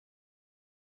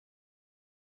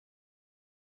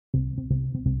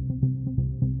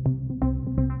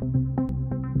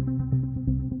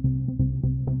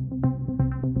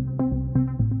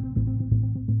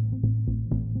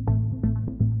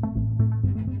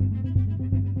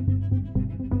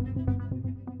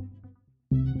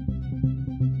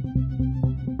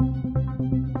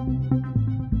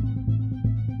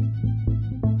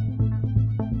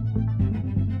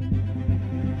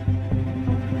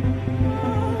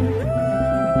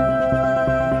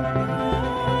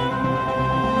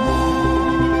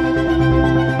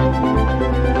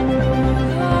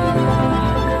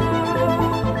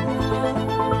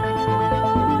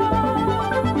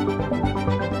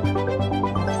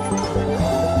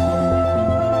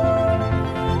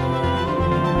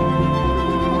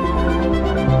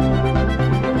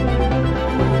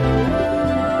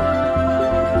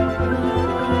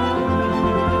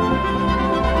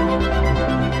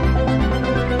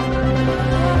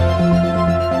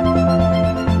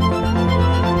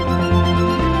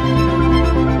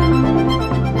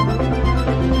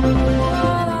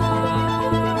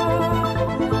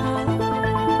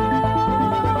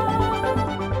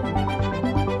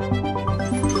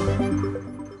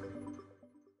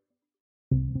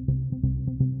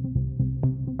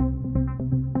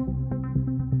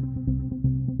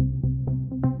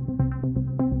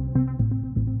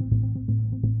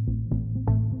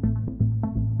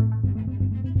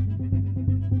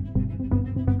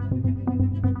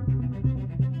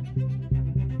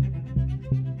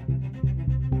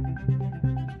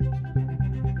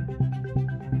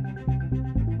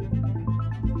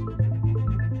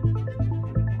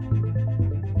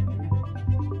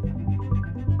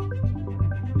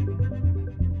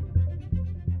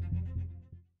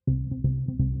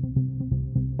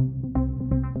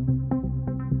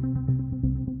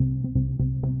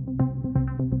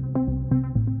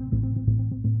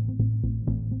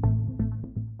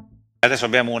Adesso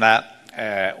abbiamo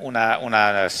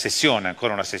una sessione,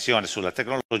 ancora una sessione sulla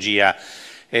tecnologia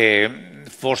e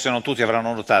forse non tutti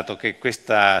avranno notato che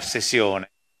questa sessione,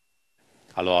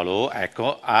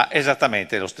 ecco, ha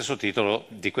esattamente lo stesso titolo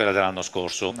di quella dell'anno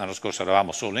scorso. L'anno scorso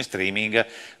eravamo solo in streaming,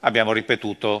 abbiamo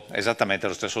ripetuto esattamente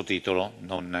lo stesso titolo,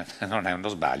 non è uno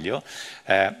sbaglio,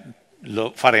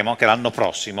 lo faremo anche l'anno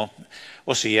prossimo,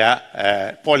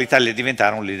 ossia può l'Italia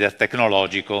diventare un leader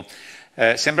tecnologico?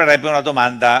 Sembrerebbe una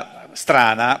domanda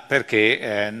strana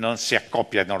perché non si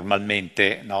accoppia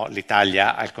normalmente, no,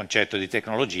 l'Italia al concetto di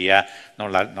tecnologia,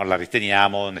 non la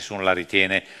riteniamo, nessuno la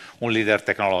ritiene un leader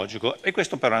tecnologico e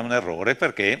questo però è un errore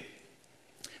perché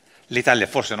l'Italia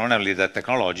forse non è un leader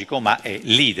tecnologico ma è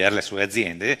leader, le sue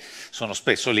aziende sono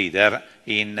spesso leader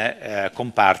in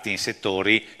comparti, in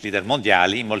settori, leader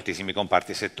mondiali in moltissimi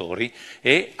comparti e settori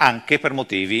e anche per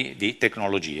motivi di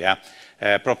tecnologia.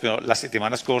 Proprio la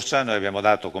settimana scorsa noi abbiamo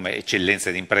dato come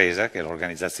eccellenza d'impresa, che è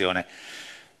l'organizzazione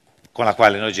con la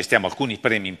quale noi gestiamo alcuni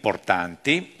premi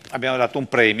importanti, abbiamo dato un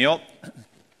premio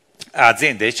a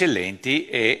aziende eccellenti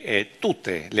e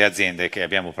tutte le aziende che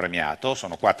abbiamo premiato,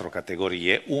 sono 4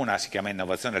 categorie, una si chiama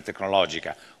innovazione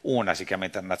tecnologica, una si chiama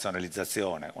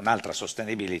internazionalizzazione, un'altra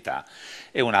sostenibilità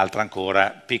e un'altra ancora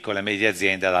piccole e medie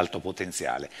aziende ad alto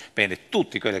potenziale. Bene,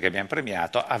 tutti quelli che abbiamo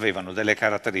premiato avevano delle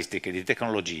caratteristiche di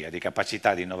tecnologia, di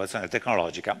capacità di innovazione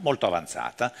tecnologica molto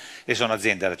avanzata e sono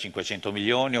aziende da 500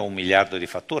 milioni o 1 miliardo di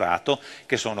fatturato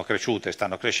che sono cresciute,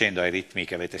 stanno crescendo ai ritmi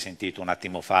che avete sentito un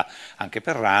attimo fa anche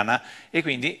per Rana e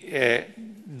quindi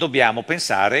dobbiamo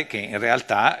pensare che in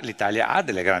realtà l'Italia ha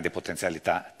delle grandi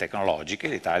potenzialità tecnologiche,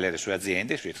 l'Italia e le sue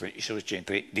aziende, i suoi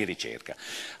centri di ricerca.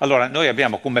 Allora noi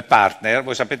abbiamo come partner,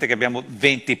 voi sapete che abbiamo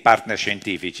 20 partner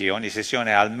scientifici, ogni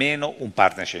sessione ha almeno un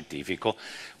partner scientifico.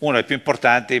 Uno dei più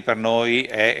importanti per noi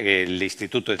è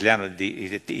l'Istituto Italiano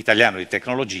di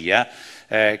Tecnologia,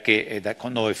 che è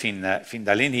con noi fin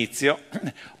dall'inizio.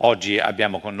 Oggi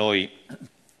abbiamo con noi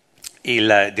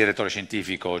il direttore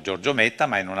scientifico Giorgio Metta,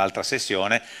 ma in un'altra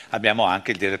sessione abbiamo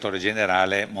anche il direttore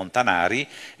generale Montanari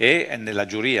e nella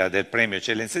giuria del premio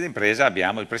Eccellenza d'impresa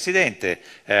abbiamo il presidente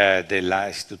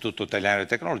dell'Istituto Italiano di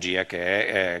Tecnologia che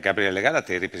è Gabriele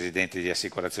Galateri, presidente di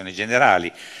Assicurazioni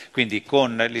Generali. Quindi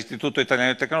con l'Istituto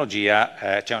Italiano di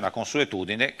Tecnologia c'è una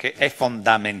consuetudine che è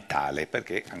fondamentale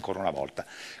perché ancora una volta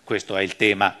questo è il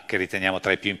tema che riteniamo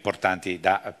tra i più importanti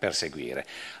da perseguire.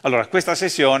 Allora, questa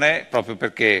sessione, proprio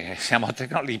perché siamo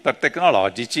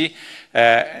ipertecnologici,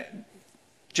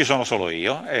 ci sono solo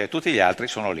io e tutti gli altri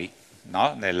sono lì,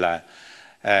 no?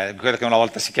 Quello che una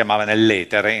volta si chiamava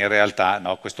nell'etere, in realtà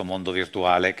no, questo mondo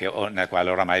virtuale nel quale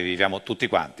oramai viviamo tutti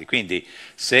quanti. Quindi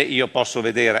se io posso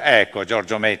vedere, ecco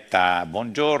Giorgio Metta,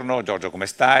 buongiorno, Giorgio come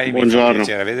stai? Buongiorno. Mi fa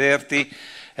piacere vederti.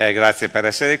 Grazie per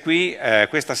essere qui.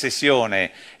 Questa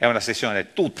sessione è una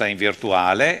sessione tutta in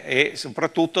virtuale e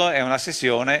soprattutto è una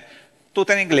sessione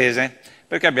tutta in inglese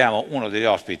perché abbiamo uno degli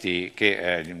ospiti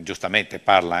che giustamente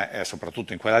parla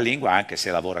soprattutto in quella lingua, anche se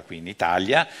lavora qui in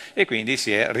Italia, e quindi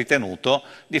si è ritenuto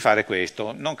di fare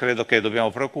questo. Non credo che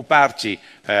dobbiamo preoccuparci,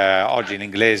 oggi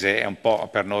l'inglese è un po'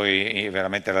 per noi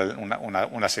veramente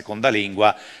una seconda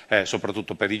lingua,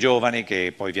 soprattutto per i giovani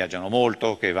che poi viaggiano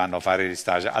molto, che vanno a fare gli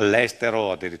stage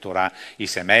all'estero, addirittura i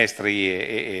semestri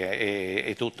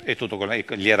e tutto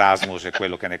gli Erasmus e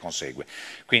quello che ne consegue.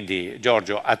 Quindi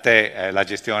Giorgio, a te la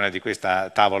gestione di questa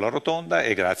tavola rotonda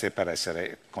e grazie per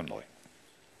essere con noi.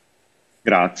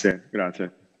 Grazie.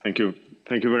 Thank you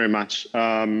very much.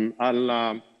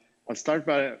 I'll start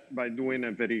by doing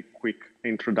a very quick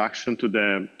introduction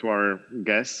to our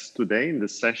guests today in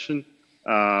this session.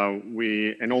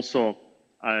 And also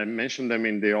I mentioned them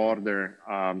in the order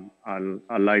I'd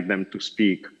like them to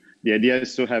speak. The idea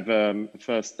is to have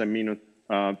first a minute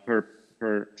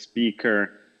per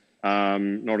speaker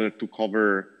in order to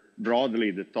cover broadly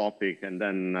the topic, and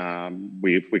then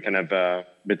we can have a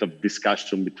bit of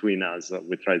discussion between us.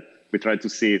 We try to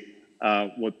see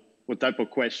what type of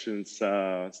questions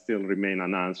still remain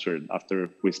unanswered after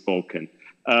we've spoken.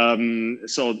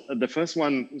 So the first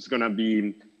one is going to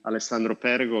be Alessandro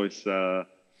Perego, is the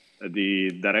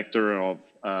director of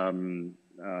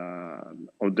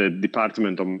the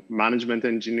Department of Management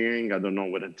Engineering. I don't know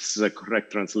whether this is a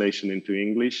correct translation into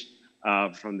English.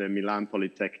 From the Milan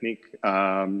Politecnic.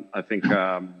 I think,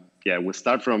 we'll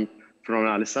start from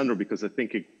Alessandro because I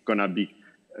think it's going to be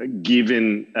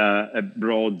giving a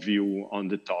broad view on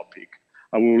the topic.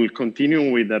 I will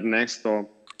continue with Ernesto,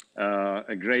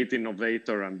 a great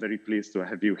innovator. I'm very pleased to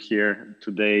have you here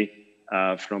today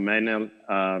from Enel.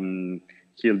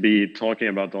 He'll be talking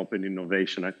about open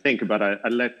innovation, I think, but I'll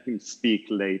let him speak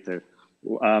later.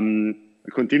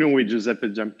 Continuing with Giuseppe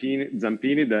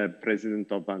Zampini, the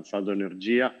President of Ansaldo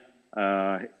Energia,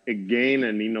 again,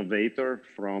 an innovator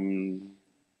from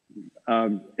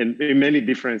in many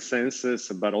different senses,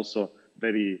 but also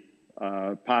very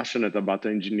passionate about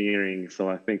engineering. So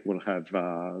I think we'll have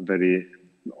very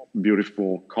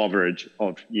beautiful coverage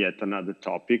of yet another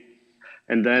topic.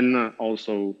 And then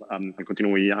also,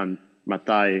 continuing with Iain,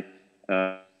 Mattaj,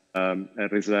 a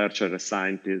researcher, a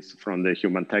scientist from the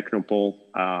Human Technopole,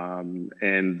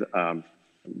 and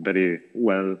very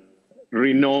well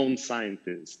renowned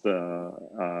scientist,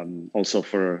 also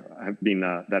have been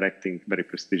directing very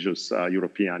prestigious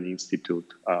European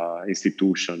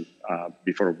institution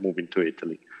before moving to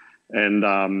Italy. And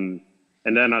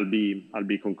then I'll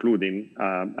be concluding,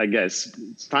 I guess,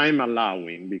 time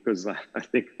allowing, because I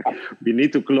think we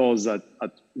need to close at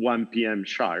 1 p.m.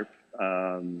 sharp,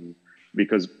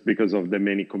 because of the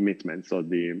many commitments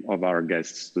of our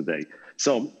guests today.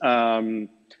 So,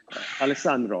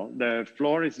 Alessandro, the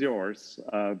floor is yours.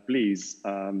 Please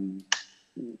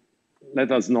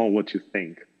let us know what you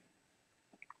think.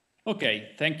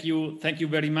 Okay, thank you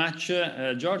very much,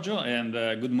 Giorgio, and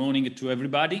good morning to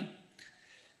everybody.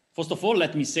 First of all,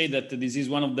 let me say that this is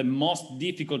one of the most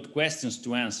difficult questions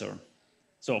to answer.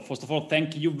 So first of all,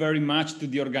 thank you very much to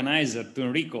the organizer, to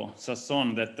Enrico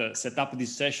Sasson, that set up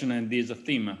this session and this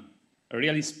theme. I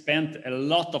really spent a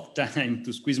lot of time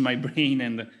to squeeze my brain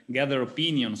and gather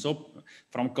opinions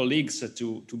from colleagues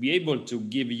to be able to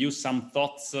give you some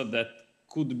thoughts that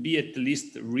could be at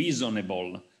least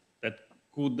reasonable, that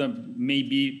could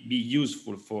maybe be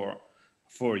useful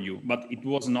for you, but it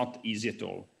was not easy at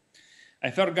all. I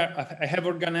have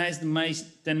organized my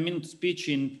 10-minute speech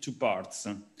in 2 parts.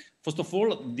 First of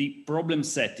all, the problem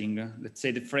setting, let's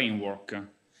say the framework.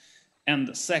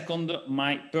 And second,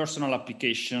 my personal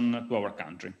application to our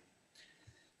country.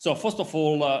 So first of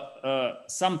all,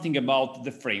 something about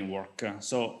the framework.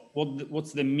 So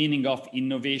what's the meaning of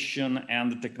innovation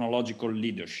and technological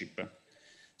leadership?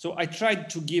 So I tried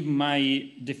to give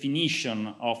my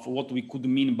definition of what we could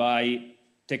mean by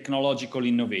technological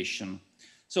innovation.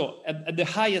 So at the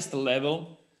highest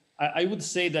level, I would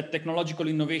say that technological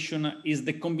innovation is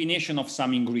the combination of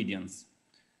some ingredients.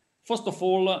 First of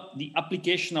all, the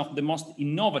application of the most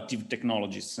innovative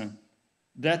technologies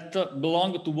that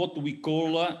belong to what we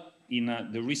call in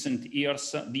the recent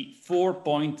years the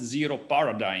 4.0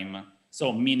 paradigm.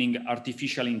 So meaning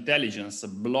artificial intelligence,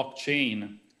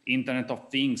 blockchain, Internet of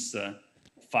Things,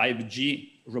 5G,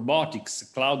 robotics,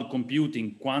 cloud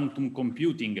computing, quantum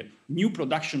computing, new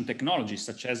production technologies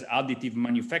such as additive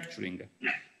manufacturing,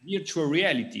 virtual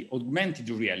reality, augmented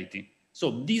reality.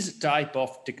 So these type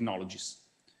of technologies.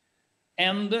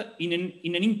 And in an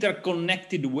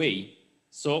interconnected way.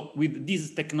 So with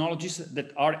these technologies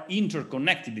that are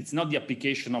interconnected, it's not the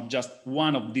application of just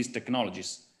one of these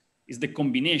technologies. It's the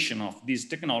combination of these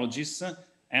technologies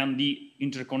and the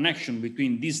interconnection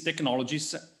between these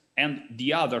technologies and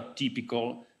the other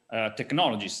typical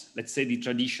technologies, let's say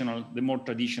the more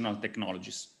traditional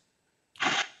technologies.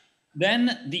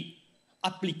 Then the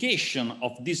application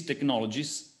of these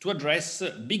technologies to address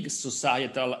big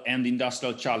societal and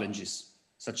industrial challenges,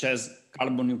 such as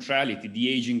carbon neutrality, the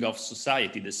aging of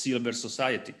society, the silver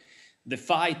society, the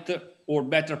fight or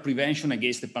better prevention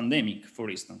against the pandemic, for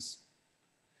instance.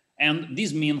 And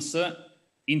this means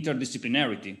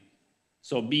interdisciplinarity.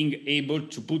 So being able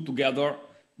to put together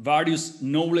various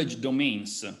knowledge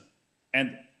domains.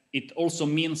 And it also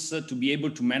means to be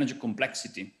able to manage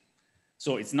complexity.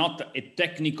 So it's not a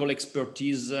technical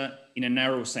expertise in a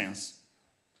narrow sense.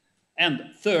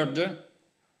 And third,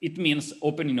 it means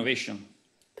open innovation.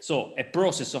 So a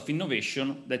process of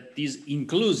innovation that is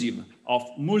inclusive of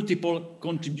multiple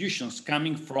contributions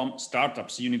coming from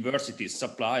startups, universities,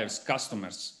 suppliers,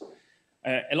 customers,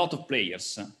 a lot of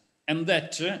players, and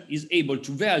that is able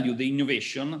to value the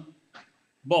innovation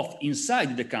both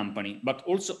inside the company, but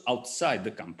also outside the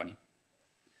company.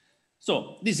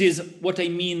 So this is what I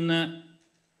mean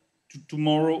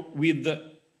tomorrow with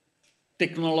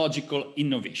technological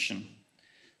innovation.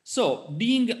 So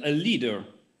being a leader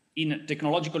in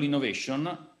technological innovation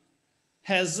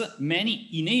has many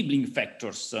enabling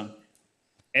factors,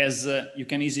 as you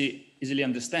can easily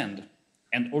understand.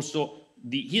 And also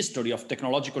the history of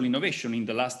technological innovation in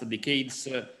the last decades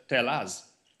tell us.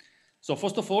 So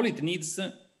first of all, it needs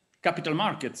capital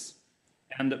markets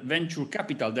and venture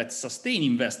capital that sustain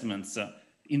investments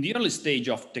in the early stage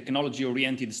of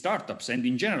technology-oriented startups and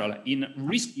in general in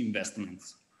risk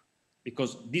investments,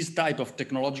 because this type of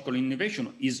technological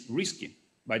innovation is risky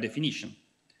by definition.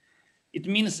 It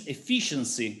means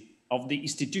efficiency of the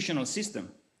institutional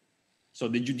system, so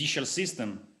the judicial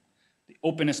system, the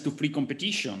openness to free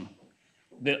competition,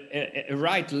 a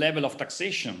right level of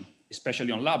taxation,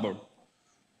 especially on labor,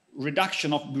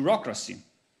 reduction of bureaucracy.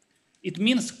 It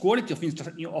means quality of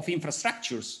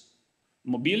infrastructures,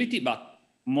 mobility, but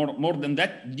more than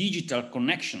that, digital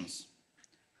connections.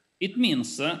 It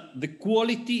means the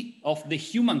quality of the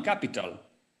human capital,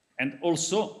 and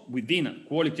also within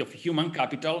quality of human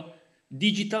capital,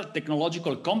 digital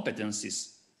technological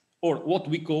competencies, or what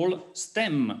we call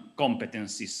STEM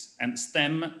competencies. And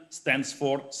STEM stands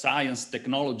for science,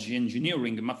 technology,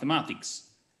 engineering, mathematics.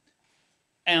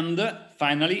 And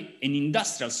finally, an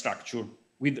industrial structure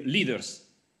with leaders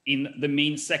in the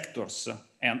main sectors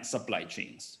and supply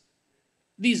chains.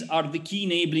 These are the key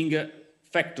enabling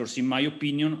factors, in my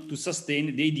opinion, to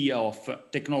sustain the idea of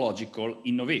technological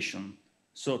innovation.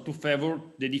 So to favor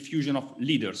the diffusion of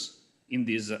leaders in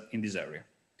this area.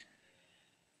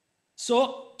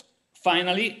 So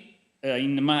finally,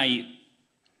 in my,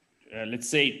 let's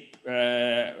say,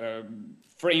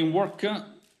 framework,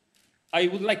 I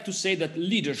would like to say that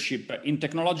leadership in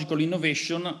technological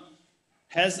innovation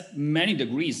has many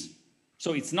degrees.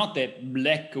 So it's not a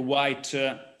black-white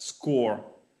score,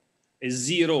 a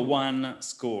 0-1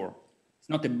 score. It's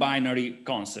not a binary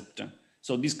concept.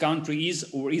 So this country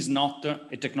is or is not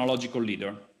a technological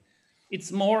leader.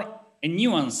 It's more a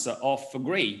nuance of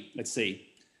gray, let's say,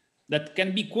 that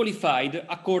can be qualified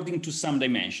according to some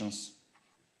dimensions.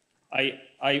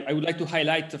 I would like to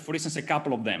highlight, for instance, a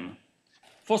couple of them.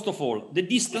 First of all, the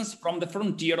distance from the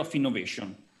frontier of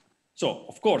innovation. So,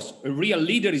 of course, a real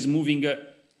leader is moving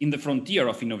in the frontier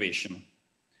of innovation.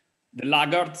 The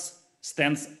laggards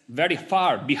stands very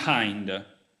far behind,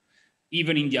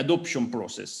 even in the adoption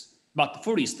process. But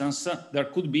for instance, there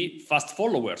could be fast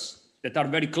followers that are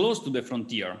very close to the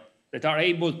frontier, that are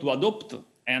able to adopt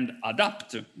and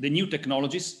adapt the new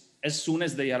technologies as soon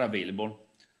as they are available.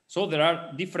 So there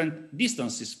are different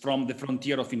distances from the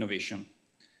frontier of innovation.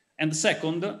 And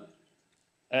second,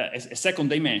 a second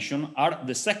dimension are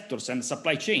the sectors and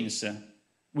supply chains,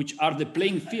 which are the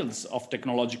playing fields of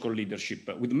technological leadership,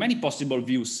 with many possible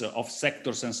views of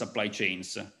sectors and supply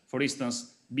chains. For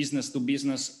instance, business to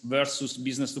business versus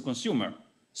business to consumer,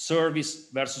 service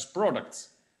versus products,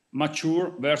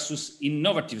 mature versus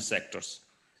innovative sectors.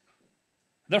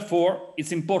 Therefore,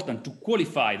 it's important to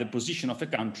qualify the position of a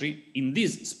country in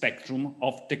this spectrum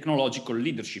of technological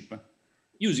leadership,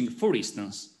 using, for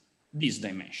instance, these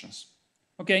dimensions.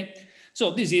 Okay,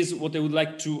 so this is what I would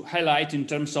like to highlight in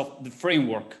terms of the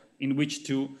framework in which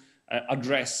to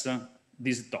address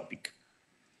this topic.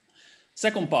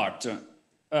 Second part,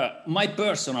 my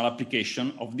personal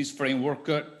application of this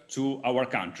framework to our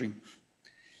country.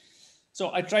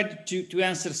 So I tried to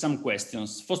answer some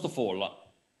questions. First of all,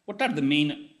 what are the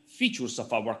main features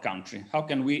of our country? How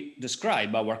can we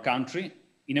describe our country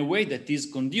in a way that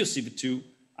is conducive to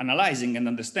analyzing and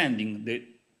understanding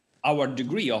our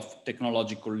degree of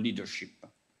technological leadership?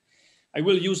 I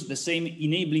will use the same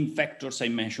enabling factors I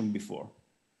mentioned before.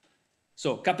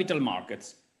 So capital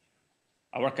markets.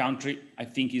 Our country, I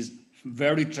think, is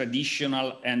very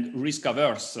traditional and risk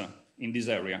averse in this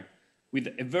area, with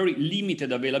a very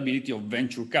limited availability of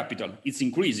venture capital. It's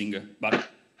increasing, but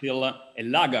still a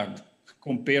laggard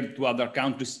compared to other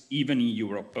countries, even in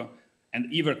Europe,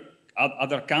 and even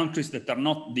other countries that are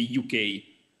not the UK,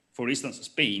 for instance,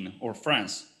 Spain or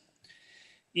France.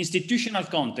 Institutional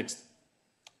context,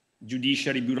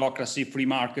 judiciary, bureaucracy, free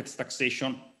markets,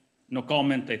 taxation, no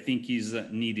comment, I think, is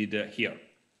needed here.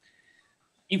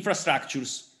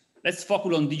 Infrastructures, let's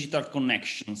focus on digital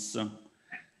connections.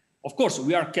 Of course,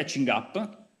 we are catching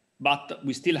up, but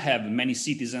we still have many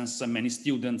citizens, many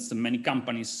students, many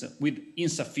companies with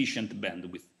insufficient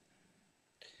bandwidth.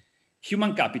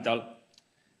 Human capital,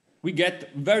 we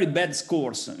get very bad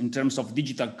scores in terms of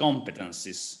digital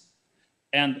competencies.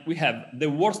 And we have the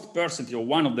worst percentage, or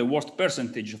one of the worst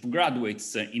percentage of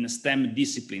graduates in STEM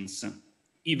disciplines,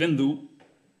 even though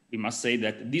we must say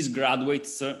that these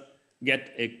graduates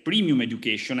get a premium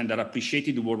education and are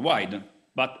appreciated worldwide,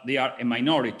 but they are a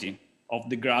minority of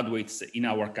the graduates in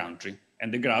our country.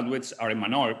 And the graduates are a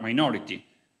minority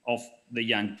of the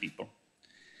young people.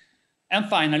 And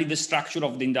finally, the structure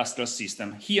of the industrial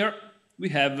system. Here we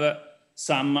have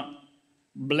some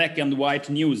black and white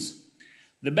news.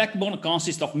 The backbone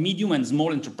consists of medium and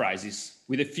small enterprises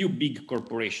with a few big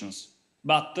corporations,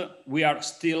 but we are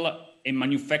still a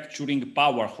manufacturing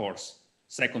powerhouse,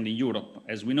 second in Europe,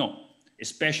 as we know,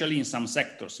 especially in some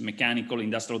sectors, mechanical,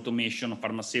 industrial automation,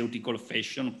 pharmaceutical,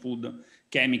 fashion, food,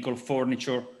 chemical,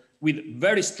 furniture, with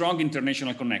very strong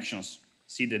international connections.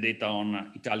 See the data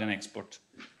on Italian export.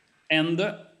 And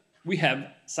we have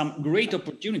some great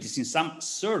opportunities in some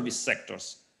service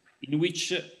sectors in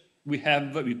which we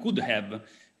could have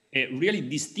a really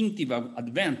distinctive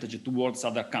advantage towards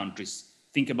other countries.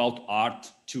 Think about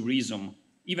art, tourism,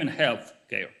 even health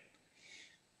care.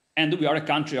 And we are a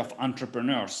country of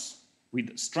entrepreneurs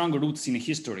with strong roots in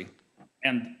history.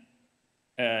 And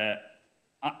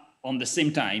on the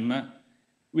same time,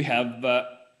 we have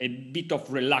a bit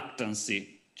of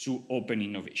reluctancy to open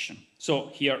innovation. So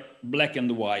here, black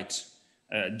and white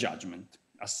judgment,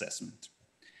 assessment.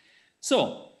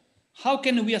 So how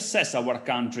can we assess our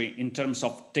country in terms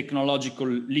of technological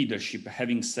leadership,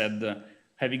 having said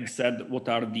what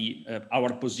are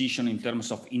our position in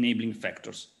terms of enabling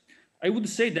factors? I would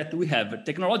say that we have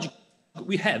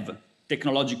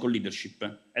technological leadership,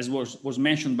 as was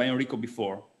mentioned by Enrico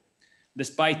before,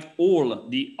 despite all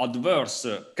the adverse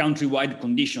countrywide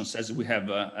conditions as we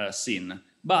have seen.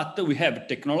 But we have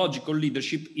technological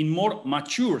leadership in more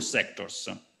mature sectors,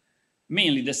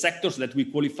 mainly the sectors that we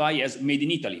qualify as made in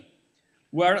Italy,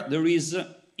 where there is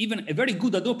even a very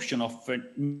good adoption of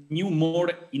new,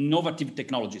 more innovative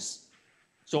technologies.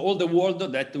 So all the world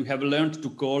that we have learned to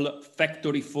call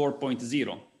Factory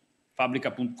 4.0,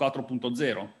 Fabbrica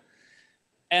 4.0,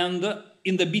 and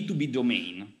in the B2B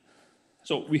domain.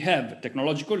 So we have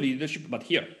technological leadership, but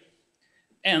here.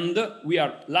 And we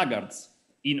are laggards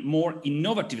in more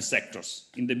innovative sectors,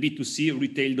 in the B2C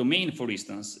retail domain, for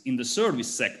instance, in the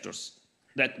service sectors,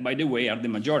 that, by the way, are the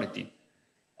majority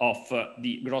of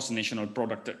the gross national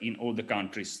product in all the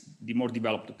countries, the more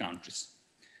developed countries.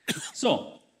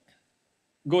 So,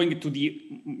 going to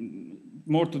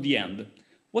more to the end,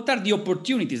 what are the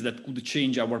opportunities that could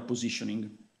change our positioning?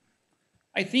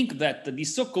 I think that the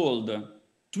so-called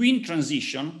twin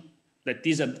transition that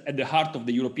is at the heart of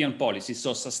the European policy,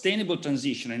 so sustainable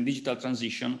transition and digital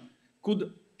transition,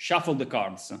 could shuffle the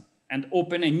cards and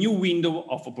open a new window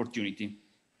of opportunity.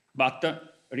 But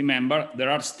remember, there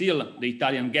are still the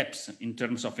Italian gaps in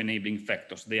terms of enabling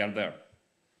factors. They are there.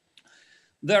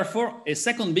 Therefore, a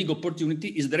second big opportunity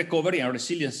is the recovery and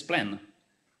resilience plan,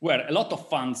 where a lot of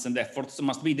funds and efforts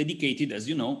must be dedicated, as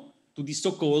you know, to the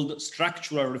so-called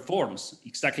structural reforms,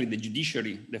 exactly the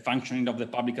judiciary, the functioning of the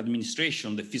public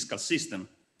administration, the fiscal system,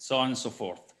 so on and so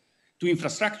forth, to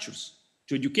infrastructures,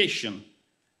 to education.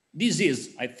 This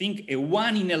is, I think, a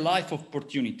one-in-a-life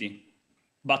opportunity,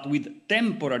 but with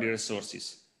temporary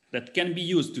resources that can be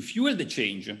used to fuel the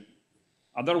change.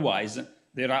 Otherwise,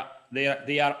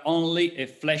 they are only a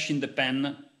flash in the pan,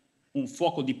 un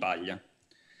fuoco di paglia.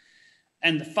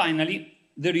 And finally,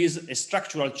 there is a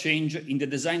structural change in the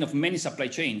design of many supply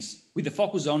chains with a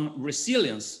focus on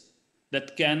resilience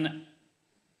that can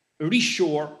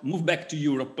reshore, move back to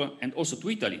Europe and also to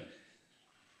Italy,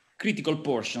 critical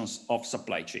portions of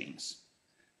supply chains.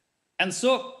 And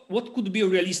so what could be a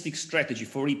realistic strategy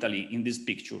for Italy in this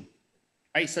picture?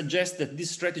 I suggest that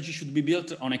this strategy should be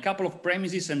built on a couple of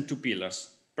premises and two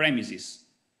pillars. Premises.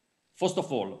 First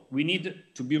of all, we need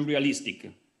to be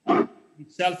realistic,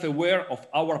 self-aware of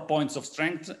our points of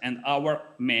strength and our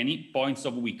many points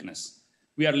of weakness.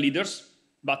 We are leaders,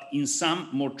 but in some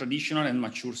more traditional and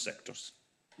mature sectors.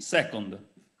 Second,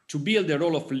 to build a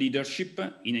role of leadership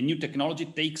in a new technology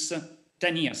takes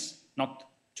 10 years, not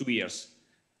 2 years.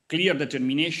 Clear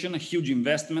determination, huge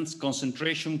investments,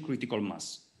 concentration, critical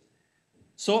mass.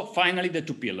 So finally, the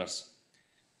two pillars.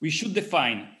 We should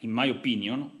define, in my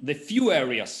opinion, the few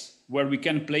areas where we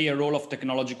can play a role of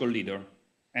technological leader.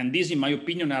 And these, in my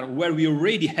opinion, are where we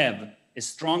already have a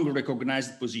strong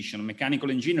recognized position: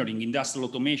 mechanical engineering, industrial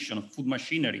automation, food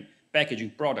machinery,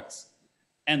 packaging products,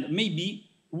 and maybe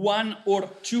one or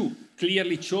two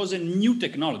clearly chosen new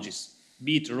technologies,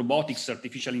 be it robotics,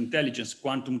 artificial intelligence,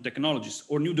 quantum technologies,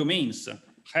 or new domains,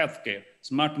 healthcare,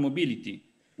 smart mobility,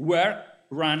 where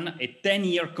run a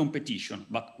 10-year competition,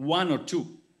 but one or two.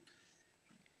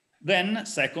 Then,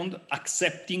 second,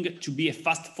 accepting to be a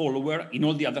fast follower in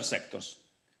all the other sectors,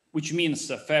 which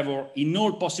means favor in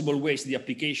all possible ways the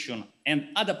application and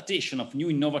adaptation of new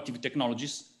innovative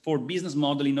technologies for business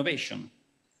model innovation.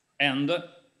 And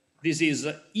this is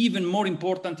even more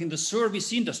important in the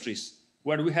service industries,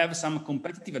 where we have some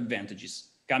competitive advantages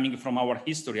coming from our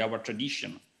history, our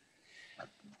tradition,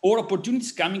 or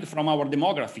opportunities coming from our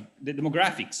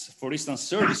demographics, for instance,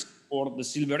 service for the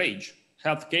Silver Age,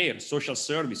 healthcare, social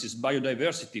services,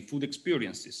 biodiversity, food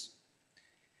experiences.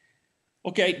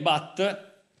 Okay, but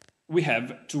we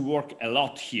have to work a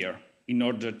lot here in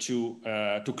order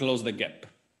to close the gap.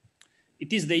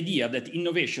 It is the idea that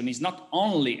innovation is not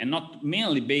only and not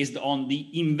mainly based on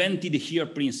the invented here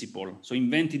principle, so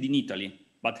invented in Italy,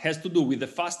 but has to do with the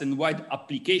fast and wide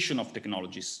application of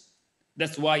technologies.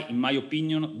 That's why, in my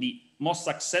opinion, the most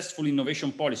successful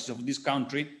innovation policies of this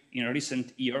country in a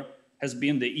recent year has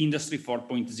been the Industry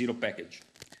 4.0 package.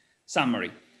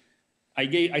 Summary.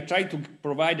 I tried to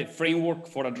provide a framework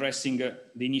for addressing the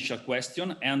initial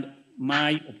question and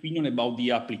my opinion about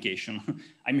the application.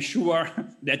 I'm sure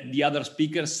that the other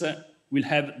speakers will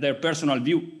have their personal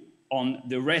view on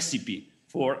the recipe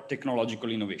for technological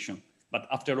innovation. But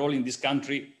after all, in this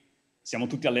country, siamo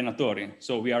tutti allenatori,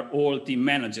 so we are all team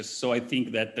managers. So I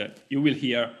think that you will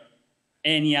hear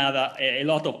a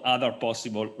lot of other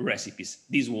possible recipes.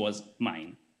 This was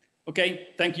mine. Okay,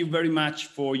 thank you very much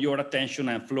for your attention,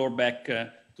 and floor back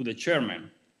to the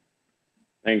chairman.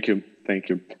 Thank you, thank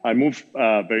you. I move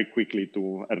very quickly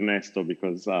to Ernesto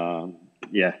because,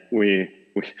 yeah, we're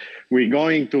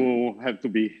going to have to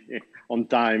be on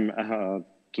time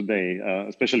today,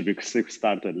 especially because we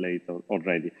started late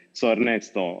already. So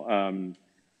Ernesto,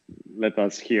 let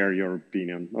us hear your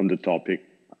opinion on the topic.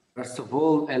 First of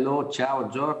all, hello, ciao,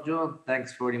 Giorgio.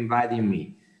 Thanks for inviting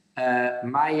me.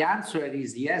 My answer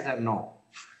is yes and no.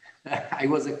 I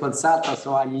was a consultant,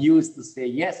 so I'm used to say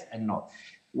yes and no.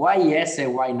 Why yes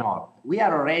and why not? We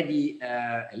are already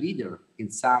a leader in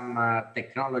some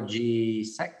technology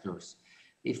sectors.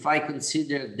 If I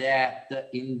consider that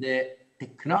in the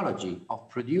technology of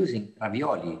producing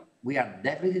ravioli, we are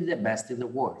definitely the best in the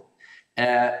world.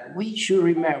 We should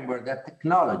remember that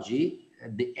technology,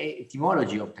 the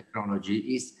etymology of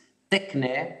technology is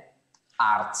techne,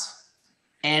 arts,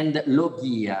 and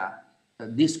logia,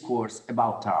 discourse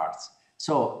about arts.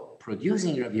 So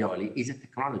producing ravioli is a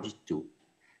technology too.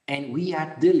 And we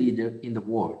are the leader in the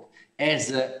world.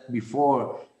 As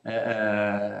before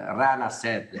Rana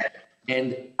said,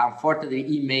 and unfortunately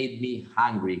he made me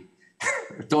hungry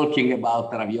talking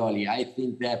about ravioli. I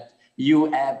think that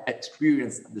you have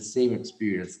experienced the same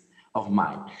experience of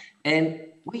mine. And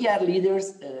we are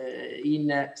leaders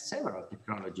in several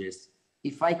technologies.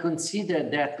 If I consider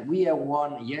that we have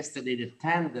won yesterday the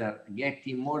tender,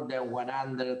 getting more than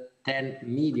 110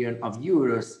 million of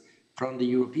euros from the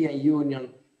European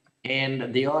Union,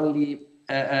 and they only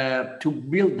to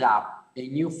build up a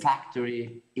new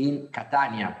factory in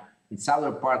Catania, in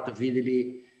southern part of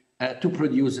Italy, to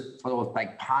produce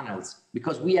photovoltaic panels,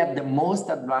 because we have the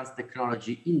most advanced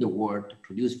technology in the world to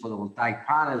produce photovoltaic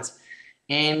panels.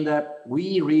 And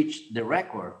we reached the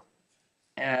record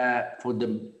for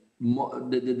the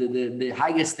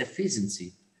highest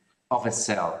efficiency of a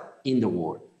cell in the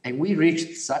world. And we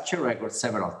reached such a record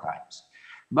several times.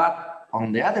 But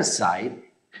on the other side,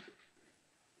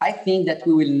 I think that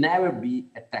we will never be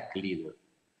a tech leader,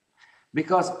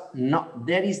 because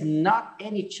there is not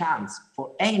any chance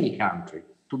for any country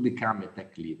to become a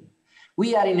tech leader.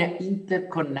 We are in an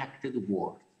interconnected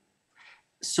world.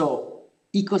 So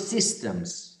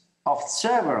ecosystems of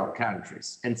several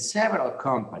countries and several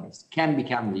companies can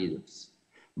become leaders.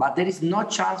 But there is no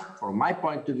chance, from my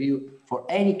point of view, for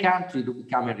any country to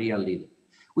become a real leader.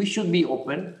 We should be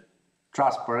open,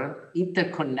 transparent,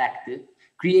 interconnected,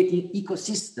 creating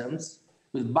ecosystems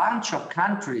with a bunch of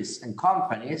countries and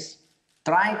companies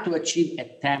trying to achieve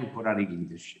a temporary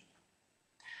leadership.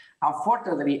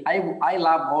 Unfortunately, I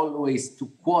love always to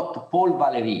quote Paul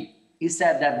Valéry. He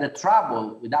said that the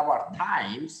trouble with our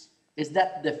times is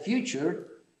that the future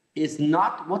is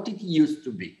not what it used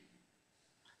to be.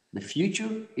 The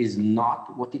future is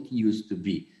not what it used to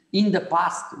be. In the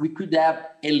past, we could have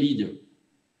a leader,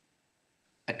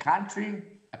 a country,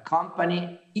 a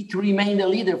company. It remained a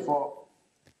leader for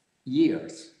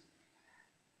years.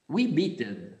 We beat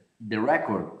the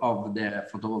record of the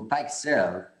photovoltaic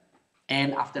cell,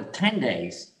 and after 10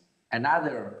 days,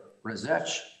 another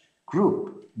research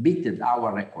group beat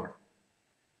our record.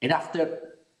 And after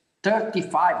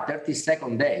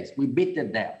 30-second days, we beat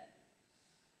them.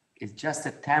 It's just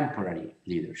a temporary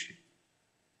leadership.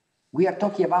 We are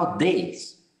talking about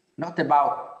days, not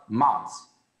about months,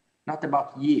 not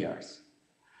about years.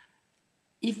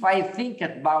 If I think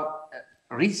about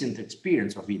recent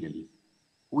experience of Italy,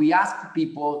 we asked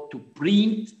people to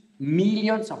print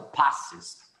millions of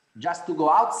passes just to go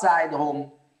outside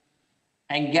home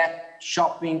and get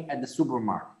shopping at the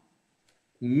supermarket.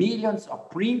 Millions of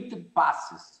printed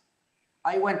passes.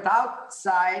 I went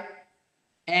outside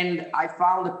and I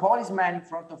found a policeman in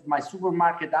front of my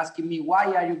supermarket asking me,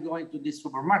 why are you going to this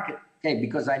supermarket? Okay,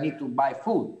 because I need to buy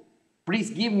food. Please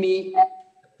give me a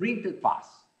printed pass.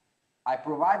 I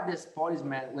provide this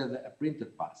policeman with a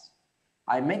printed pass.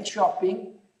 I made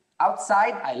shopping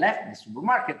outside. I left the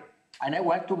supermarket and I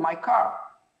went to my car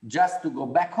just to go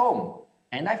back home.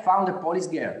 And I found a police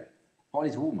girl,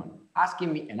 police woman,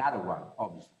 asking me another one,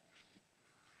 obviously,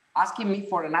 asking me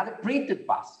for another printed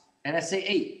pass. And I say,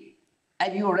 hey,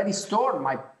 have you already stored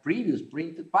my previous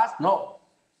printed pass? No.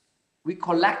 We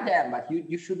collect them, but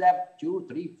you should have 2,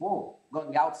 3, 4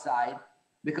 going outside,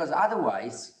 because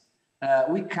otherwise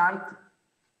we can't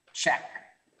check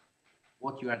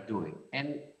what you are doing.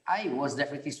 And I was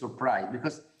definitely surprised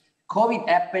because COVID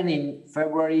happened in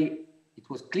February. It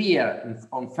was clear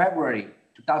on February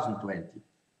 2020,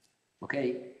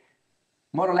 okay?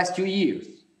 More or less 2 years.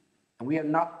 And we have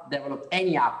not developed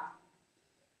any app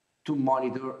to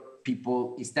monitor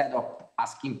people instead of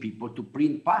asking people to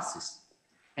print passes.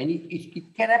 And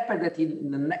it can happen that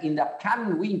in the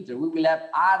upcoming winter, we will have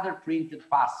other printed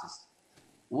passes.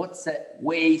 What's the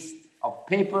waste of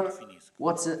paper?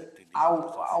 What's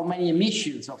how many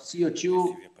emissions of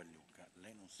CO2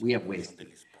 we have wasted?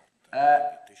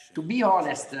 To be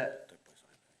honest,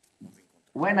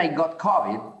 when I got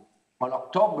COVID on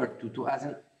October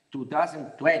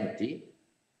 2020,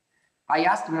 I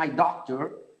asked my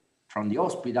doctor from the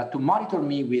hospital to monitor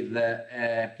me with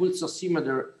a pulse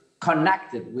oximeter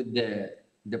connected with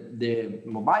the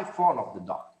mobile phone of the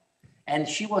doctor. And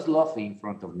she was laughing in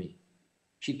front of me.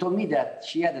 She told me that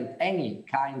she hadn't any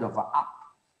kind of app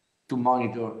to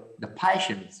monitor the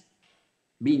patients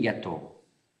being at home.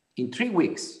 In 3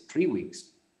 weeks,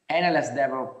 NLS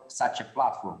developed such a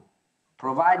platform,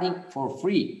 providing for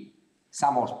free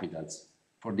some hospitals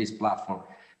for this platform.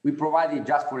 We provided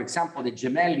just, for example, the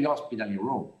Gemelli Hospital in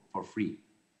Rome for free.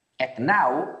 And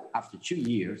now, after 2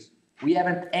 years, we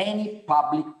haven't any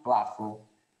public platform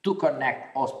to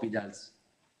connect hospitals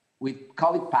with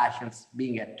COVID patients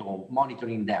being at home,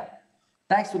 monitoring them.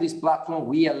 Thanks to this platform,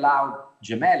 we allowed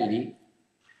Gemelli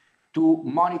to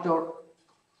monitor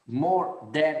more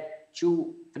than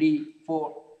 200, 300,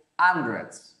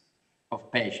 400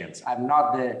 of patients. I'm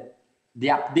not the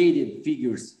updated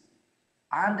figures,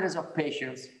 hundreds of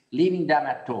patients, leaving them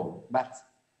at home. But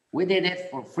we did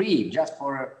it for free, just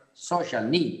for a social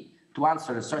need, to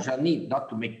answer a social need, not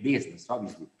to make business,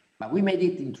 obviously. But we made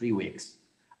it in 3 weeks.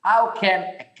 How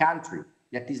can a country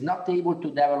that is not able to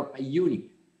develop a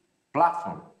unique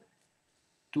platform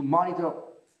to monitor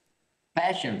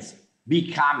patients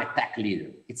become a tech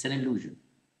leader? It's an illusion.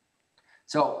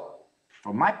 So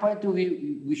from my point of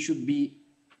view, we should be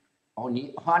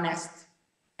honest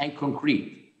and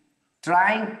concrete,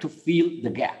 trying to fill the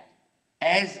gap,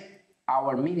 as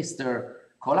our Minister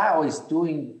Colau is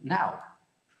doing now,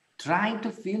 trying to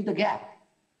fill the gap,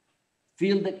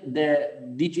 fill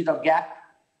the digital gap,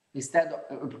 instead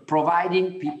of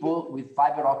providing people with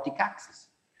fiber optic access,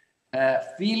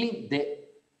 filling the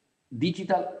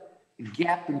digital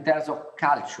gap in terms of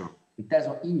culture, in terms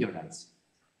of ignorance,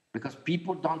 because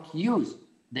people don't use,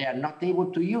 they are not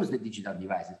able to use the digital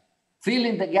devices.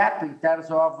 Filling the gap in terms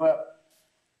of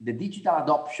the digital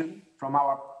adoption from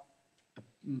our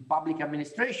public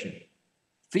administration.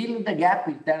 Filling the gap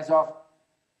in terms of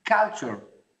culture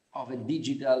of a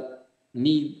digital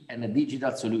need and a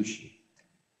digital solution.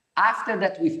 After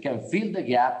that, we can fill the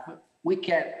gap. We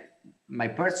can, my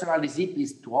personal recipe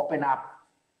is to open up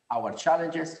our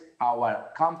challenges,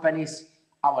 our companies,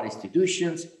 our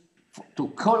institutions, to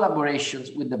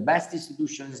collaborations with the best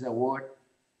institutions in the world,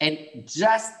 and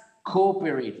just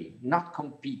cooperating, not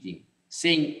competing,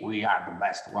 saying we are the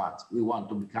best ones, we want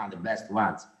to become the best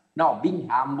ones. No, being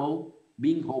humble,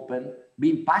 being open,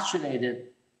 being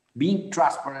passionate, being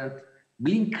transparent,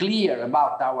 being clear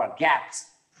about our gaps,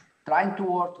 trying to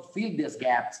work to fill these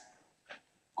gaps,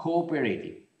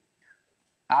 cooperating.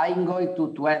 I'm going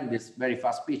to end this very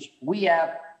fast speech. We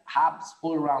have hubs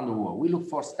all around the world. We look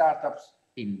for startups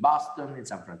in Boston, in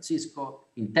San Francisco,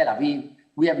 in Tel Aviv.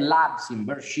 We have labs in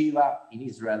Beersheba, in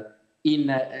Israel, in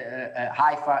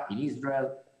Haifa, in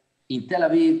Israel, in Tel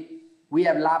Aviv. We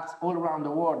have labs all around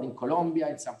the world, in Colombia,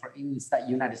 in the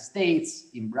United States,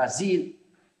 in Brazil,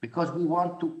 because we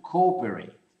want to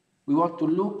cooperate. We want to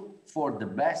look for the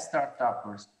best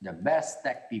startups, the best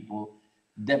tech people,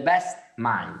 the best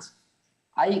minds.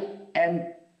 I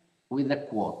end with a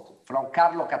quote from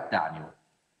Carlo Cattaneo.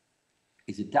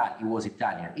 He was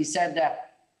Italian. He said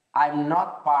that I'm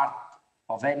not part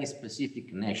of any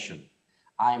specific nation.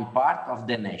 I'm part of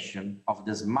the nation of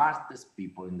the smartest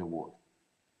people in the world.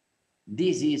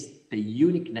 This is the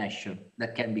unique nation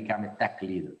that can become a tech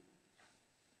leader.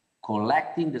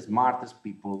 Collecting the smartest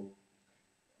people,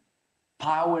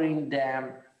 powering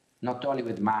them not only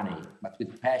with money, but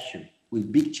with passion,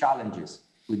 with big challenges,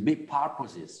 with big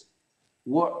purposes,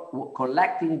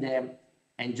 collecting them.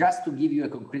 And just to give you a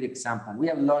concrete example, we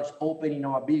have launched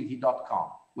openinnovability.com,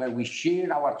 where we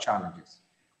share our challenges.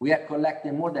 We are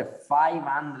collecting more than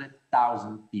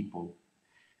 500,000 people.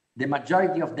 The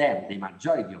majority of them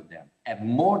have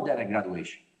more than a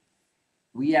graduation.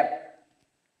 We have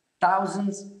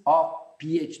thousands of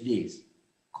PhDs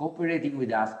cooperating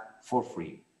with us for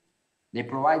free. They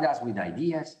provide us with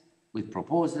ideas, with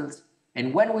proposals,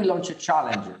 and when we launch a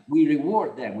challenge, we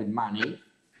reward them with money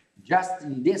Just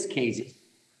in this case,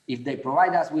 if they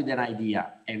provide us with an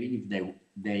idea, and if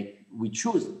we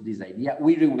choose this idea,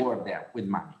 we reward them with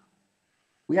money.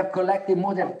 We have collected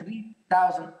more than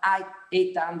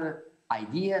 3,800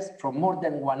 ideas from more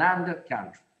than 100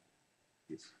 countries.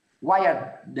 Why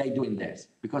are they doing this?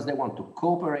 Because they want to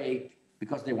cooperate,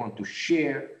 because they want to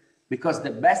share, because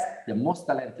the most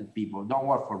talented people don't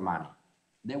work for money.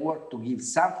 They work to give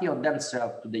something of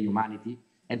themselves to the humanity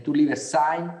and to leave a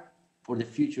sign for the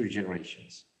future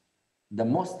generations. The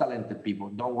most talented people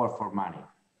don't work for money.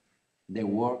 They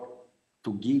work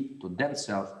to give to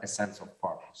themselves a sense of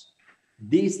purpose.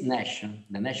 This nation,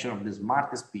 the nation of the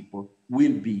smartest people,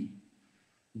 will be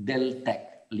the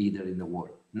tech leader in the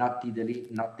world, not Italy,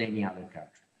 not any other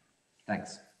country.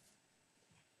 Thanks.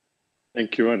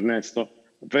 Thank you, Ernesto.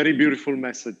 Very beautiful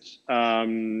message.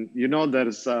 You know,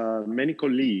 there's many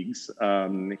colleagues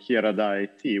here at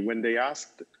IIT, when they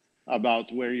asked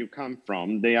about where you come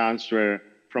from, they answer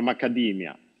from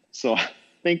academia. So I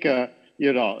think,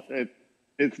 you know,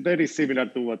 it's very similar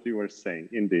to what you were saying,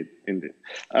 indeed, indeed.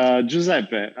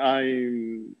 Giuseppe,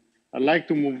 I'd like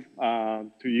to move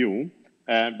to you.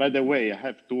 By the way, I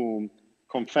have to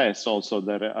confess also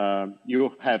that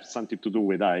you have something to do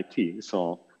with IT.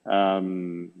 So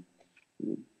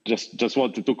just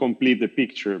wanted to complete the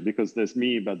picture, because there's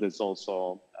me, but there's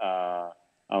also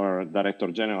our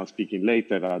Director General speaking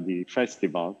later at the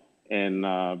festival. And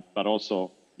but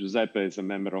also Giuseppe is a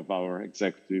member of our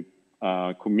executive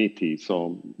committee.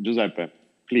 So Giuseppe,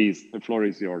 please, the floor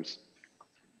is yours.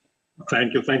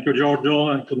 Thank you, Giorgio,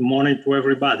 and good morning to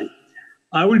everybody.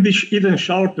 I will be even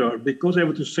shorter because I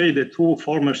have to say the two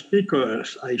former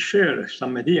speakers, I share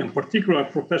some idea, in particular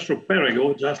Professor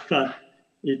Perego, just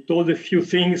he told a few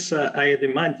things I had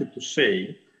in mind to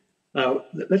say.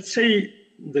 Let's say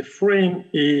the frame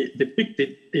he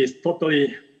depicted is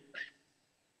totally,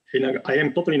 I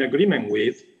am totally in agreement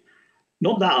with.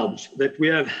 No doubt that we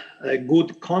have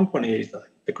good companies,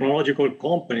 technological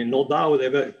company, no doubt they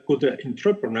have good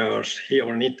entrepreneurs here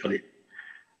in Italy.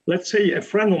 Let's say a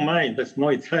friend of mine that's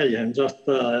not Italian just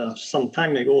some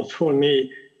time ago told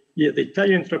me, yeah, the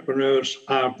Italian entrepreneurs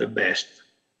are the best.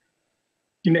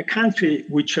 In a country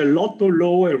with a lot of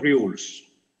law and rules,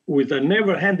 with a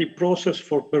never-ending process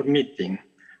for permitting,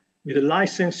 with the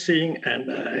licensing, and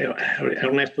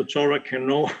Ernesto Chora can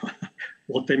know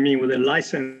what I mean with the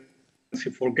licensing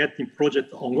for getting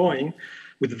projects ongoing,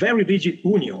 with very rigid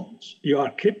unions, you are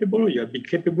capable, you have been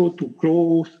capable to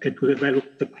grow and to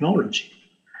develop technology.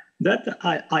 That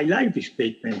I like this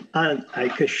statement, and I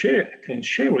can share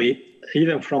it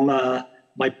even from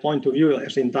my point of view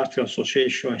as industrial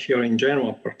association here in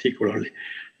Genoa, particularly.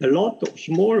 A lot of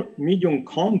small, medium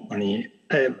companies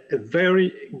have a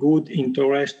very good,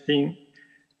 interesting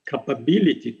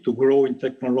capability to grow in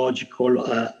technological,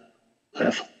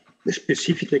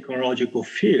 specific technological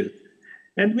field.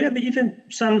 And we have even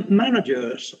some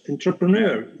managers,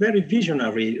 entrepreneurs, very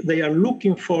visionary. They are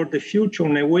looking for the future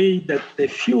in a way that a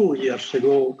few years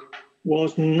ago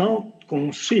was not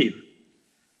conceived.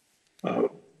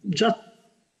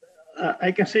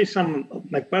 I can say some of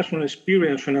my personal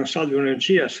experience in Ansaldo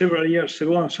Energia. Several years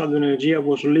ago, Ansaldo Energia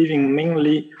was living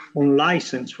mainly on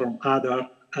license from other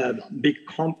big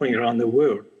companies around the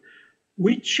world.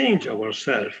 We changed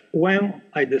ourselves when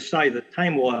I decided, at the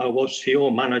time I was CEO,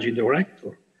 managing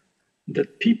director,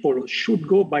 that people should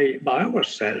go by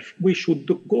ourselves. We should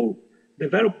go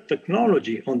develop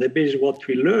technology on the basis of what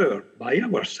we learn by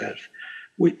ourselves.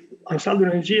 Ansaldo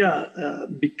Energia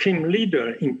became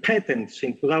leader in patents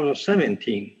in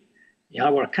 2017 in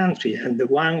our country, and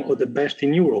one of the best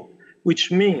in Europe,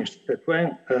 which means that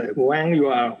when you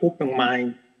are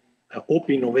open-minded,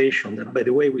 open innovation, that by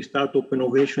the way, we start open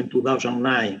innovation in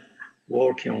 2009,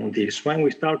 working on this. When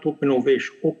we start open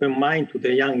innovation, open mind to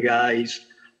the young guys,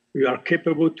 we are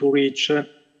capable to reach a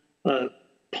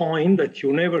point that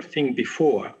you never think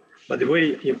before. By the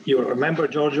way, you remember,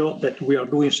 Giorgio, that we are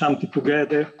doing something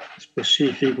together,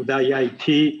 specific with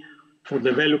IIT, for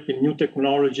developing new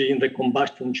technology in the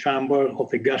combustion chamber of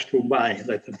the gas turbine.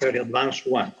 That's a very advanced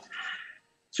one.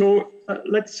 So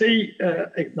let's say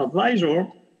an advisor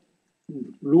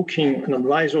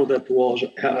that was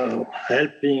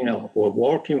helping or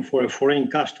working for a foreign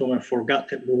customer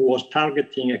who was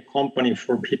targeting a company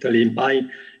from Italy.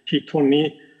 He told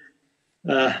me,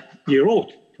 he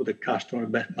wrote to the customer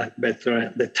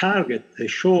better, the target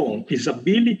has shown his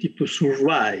ability to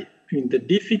survive in the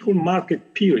difficult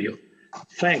market period,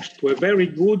 thanks to a very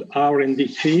good R&D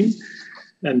team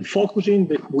and focus on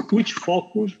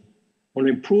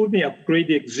improving,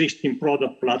 upgrading existing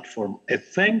product platform, and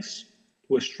thanks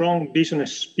to a strong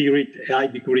business spirit, a high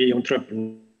degree of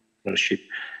entrepreneurship.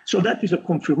 So that is a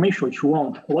confirmation, if you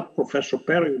want, what Professor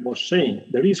Perego was saying.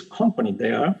 There is company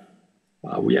there.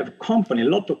 We have company, a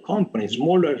lot of companies,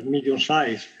 smaller, medium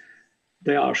size.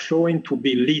 They are showing to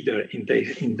be leader in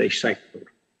the sector.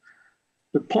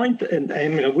 The point, and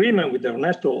I'm in agreement with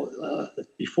Ernesto,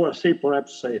 before I say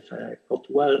perhaps if I got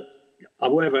well,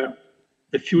 however,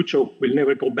 the future will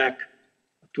never go back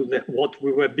to what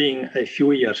we were being a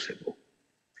few years ago.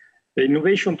 The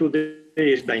innovation today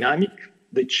is dynamic.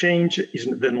 The change is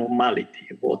the normality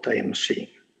of what I am seeing.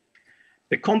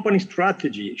 The company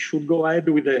strategy should go ahead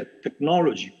with the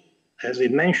technology. As I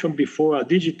mentioned before,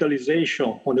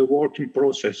 digitalization on the working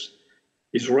process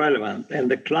is relevant, and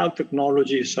the cloud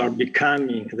technologies are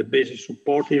becoming the basic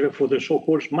support even for the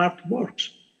so-called smart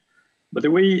works. But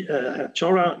the way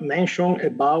Chora mentioned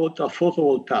about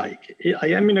photovoltaic, I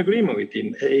am in agreement with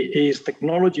him. His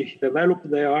technology developed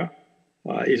there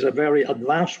is a very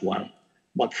advanced one.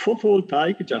 But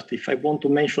photovoltaic, just if I want to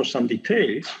mention some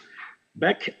details,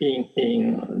 back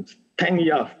in 10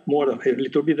 years, more than a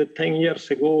little bit of 10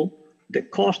 years ago, the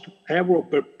cost euro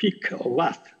per peak of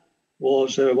watt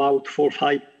was about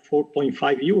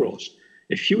 4.5 euros.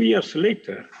 A few years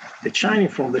later,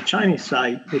 from the Chinese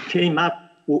side, they came up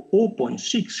to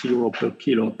 0.6 euro per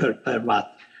kilo per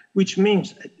watt, which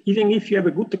means even if you have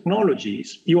a good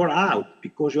technologies, you are out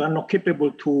because you are not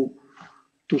capable to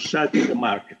sell to the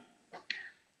market.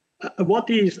 What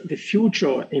is the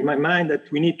future in my mind that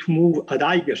we need to move at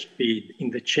higher speed in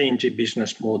the changing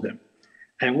business model?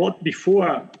 And what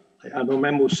before, I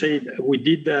remember said we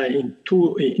did in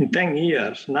 10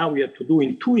 years, now we have to do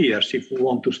in 2 years if we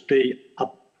want to stay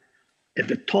up at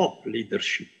the top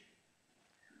leadership.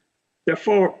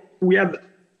 Therefore, we have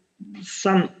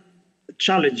some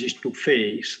challenges to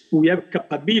face. We have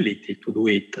capability to do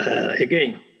it.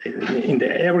 Again, in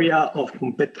the area of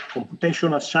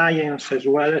computational science as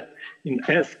well in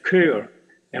healthcare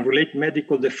and related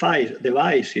medical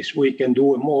devices, we can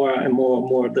do more and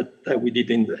more that we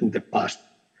did in the past.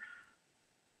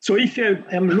 So if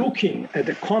I'm looking at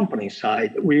the company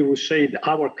side, we will say that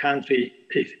our country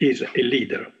is a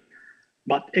leader.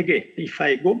 But again, if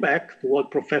I go back to what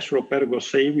Professor Perego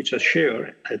said, which I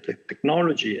share, the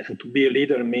technology and to be a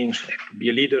leader means to be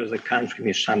a leader as a country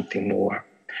means something more.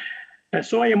 And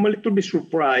so I am a little bit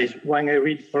surprised when I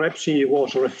read, perhaps he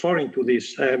was referring to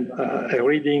this,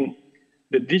 reading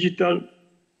the digital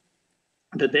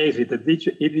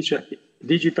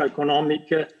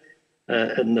economic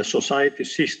and the society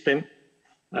system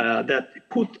that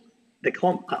put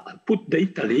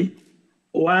Italy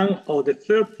on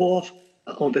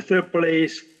the third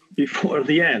place before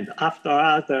the end. After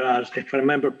others, if I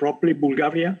remember properly,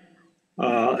 Bulgaria,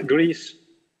 Greece,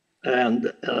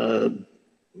 and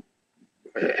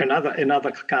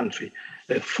another country.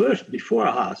 First, before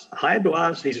us, ahead of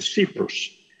us is Cyprus.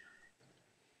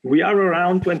 We are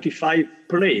around 25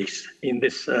 place in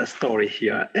this story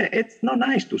here. It's not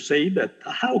nice to say that.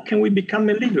 How can we become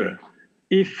a leader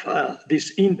if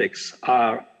this index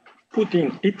are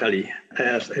putting Italy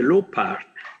as a low part?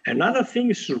 Another thing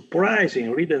is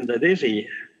surprising, reading the DESI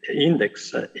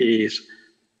index is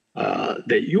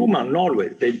the human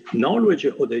knowledge, the knowledge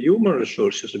of the human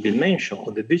resources have been mentioned,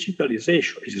 or the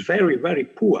digitalization is very, very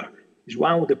poor. It's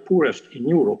one of the poorest in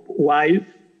Europe, while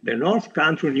the North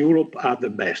countries in Europe are the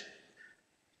best.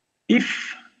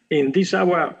 If in this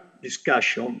our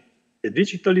discussion, the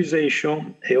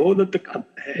digitalization and all the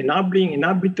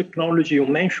enabling technology you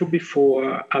mentioned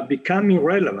before are becoming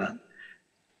relevant,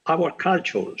 our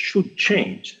culture should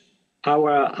change.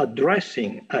 Our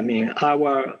addressing,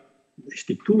 our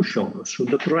institution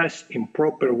should address in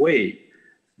proper way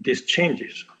these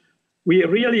changes. We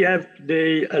really have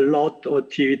today a lot of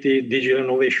activity, digital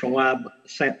innovation hub,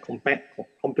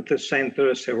 competence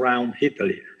centers around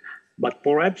Italy. But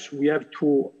perhaps we have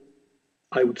to,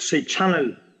 I would say,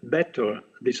 channel better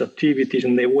these activities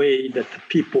in the way that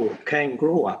people can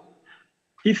grow up.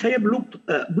 If I have looked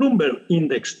at Bloomberg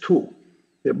Index too,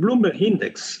 the Bloomberg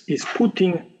Index is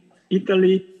putting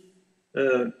Italy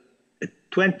at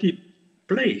 20th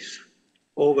place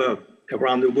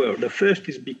around the world. The first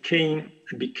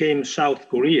became South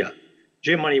Korea.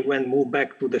 Germany moved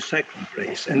back to the second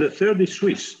place, and the third is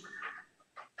Swiss.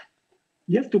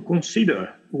 We have to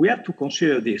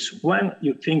consider this when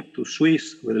you think to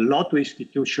Swiss with a lot of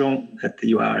institutions that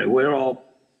you are aware of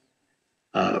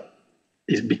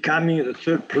is becoming the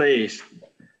third place.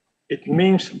 It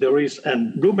means there is,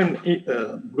 and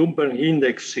Bloomberg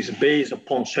Index is based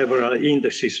upon several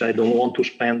indices. I don't want to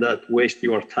waste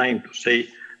your time to say,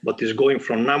 but it's going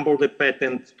from number of the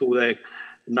patents to the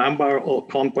number of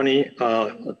company,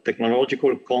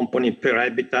 technological company per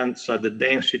inhabitants, the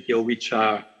density of which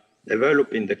are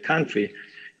developed in the country.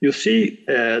 you see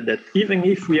that even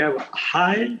if we have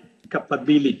high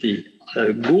capability,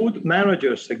 good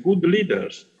managers, good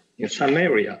leaders in some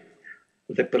area,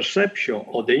 the perception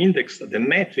of the index, the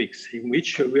metrics in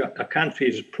which a country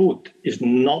is put is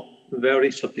not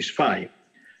very satisfying.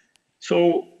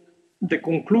 So the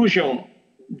conclusion,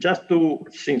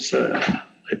 since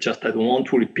I don't want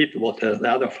to repeat what the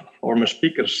other former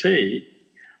speakers say,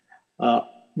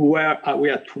 where we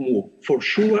have to move. For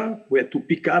sure, we have to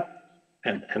pick up,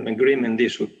 and I'm agreeing in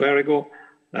this with Perego,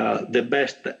 the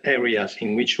best areas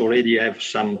in which already have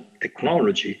some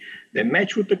technology. The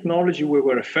mature technology we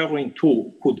were referring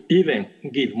to could even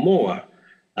give more,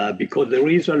 because there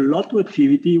is a lot of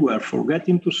activity. We are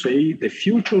forgetting to say the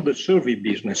future of the service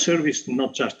business. Service,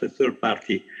 not just a third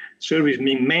party. Service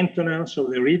means maintenance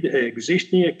of the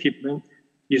existing equipment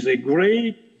is a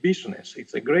great business.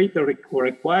 It's a great,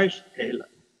 requires a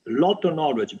lot of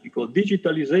knowledge, because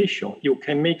digitalization, you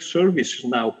can make services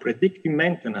now predicting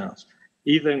maintenance,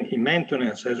 even in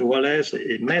maintenance as well as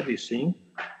in medicine,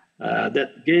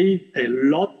 that gave a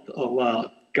lot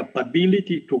of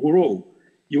capability to grow.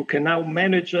 You can now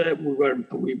manage,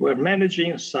 we were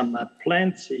managing some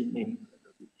plants in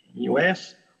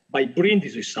US by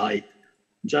Brindisi site,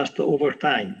 just over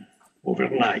time,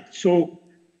 overnight. So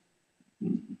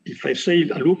if I say,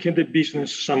 look at the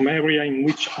business, some area in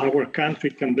which our country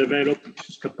can develop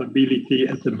its capability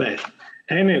at the best.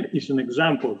 Enel is an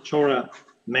example. Chora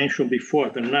mentioned before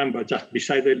the number, just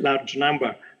beside the large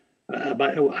number,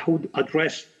 but how to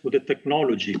address with the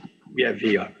technology we have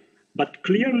here. But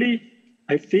clearly,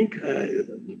 I think,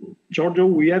 Giorgio,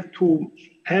 we have to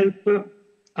help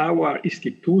our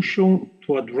institution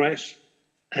to address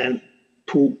and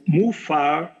to move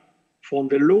far from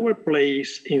the lower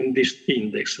place in this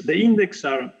index. The index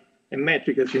are a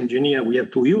metric as engineer, we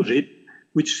have to use it,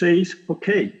 which says,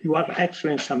 okay, you are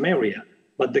excellent in some area,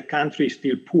 but the country is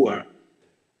still poor,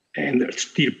 and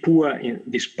still poor in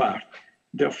this part.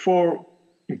 Therefore,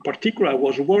 in particular, I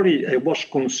was worried, I was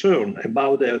concerned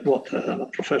about what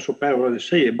Professor Perego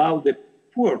said about the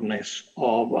poorness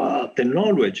of the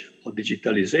knowledge of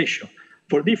digitalization.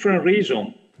 For different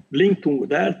reasons, linked to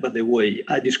that, by the way,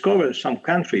 I discovered some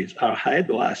countries are ahead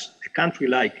of us. A country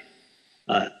like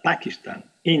Pakistan,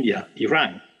 India,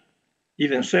 Iran,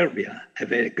 even Serbia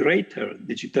have a greater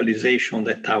digitalization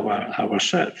than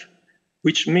ourselves,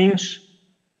 which means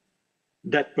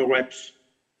that perhaps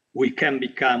we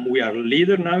are a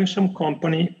leader now in some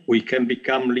company, we can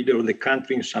become leader of the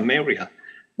country in some area,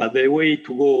 but the way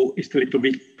to go is a little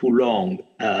bit too long.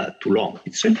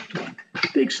 It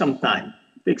takes some time.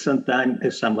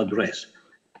 And some address.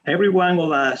 Every one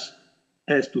of us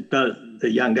has to tell the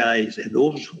young guys and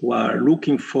those who are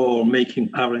looking for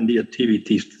making R&D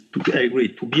activities to agree,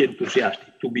 to be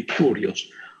enthusiastic, to be curious.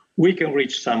 We can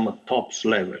reach some tops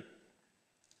level,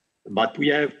 but we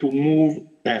have to move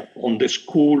on the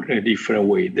school in a different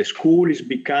way. The school is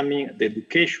becoming the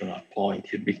educational point,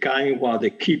 it's becoming one of the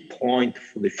key points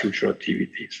for the future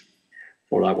activities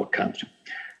for our country.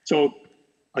 So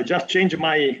I just changed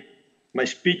my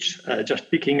speech,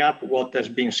 just picking up what has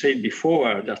been said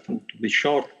before, just to be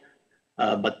short,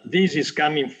 but this is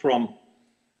coming from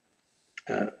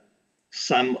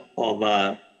some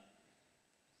of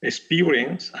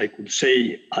experience, I could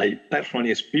say I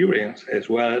personally experienced, as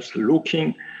well as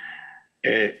looking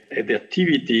at the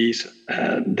activities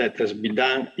that has been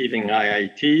done even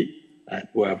IIT,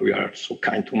 where we are so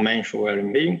kind to mention where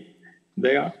I'm being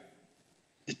there.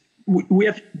 We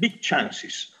have big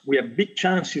chances. We have big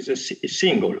chances as a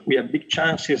single. We have big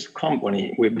chances as a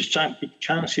company. We have big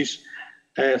chances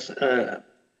as,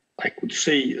 I could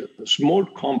say, a small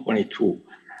company too.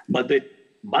 But the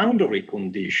boundary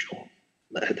condition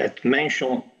that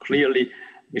mentioned clearly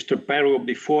Mr. Perego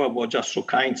before was just so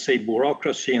kind to say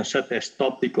bureaucracy and set a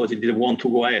stop because he didn't want to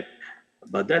go ahead.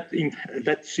 But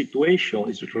that situation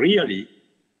is really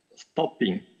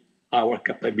stopping our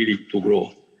capability to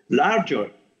grow.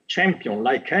 Larger champion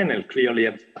like Enel clearly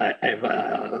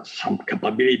have some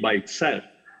capability by itself,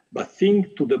 but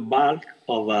think to the bulk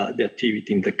of the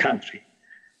activity in the country.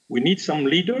 We need some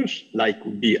leaders like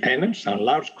would be Enel, some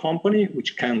large company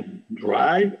which can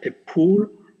drive a pool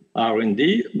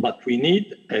R&D, but we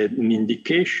need an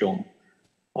indication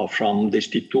from the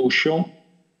institution,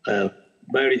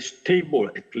 very stable,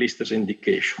 at least as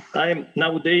indication.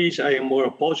 Nowadays, I am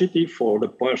more positive for the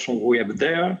person we have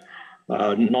there,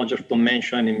 not just to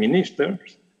mention any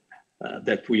ministers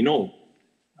that we know.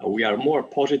 We are more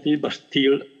positive, but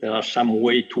still there are some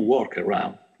way to work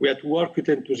around. We have to work with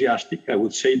enthusiastic. I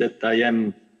would say that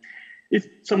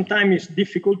sometimes it's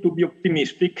difficult to be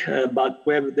optimistic, but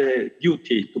we have the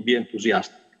duty to be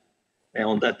enthusiastic. And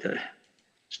on that,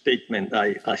 statement,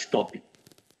 I stop it.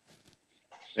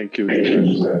 Thank you,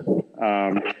 Giuseppe.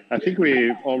 I think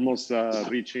we almost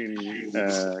reaching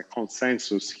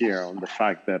consensus here on the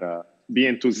fact that be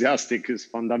enthusiastic is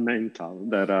fundamental,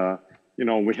 that you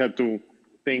know, we have to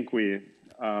think with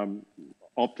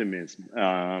optimism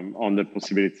on the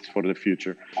possibilities for the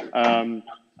future.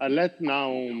 I'll let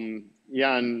now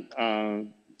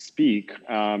Iain speak.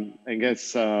 I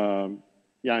guess, Iain,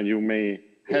 you may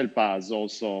help us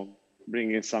also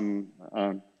bringing some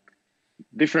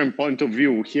different point of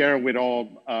view. Here we're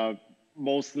all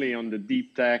mostly on the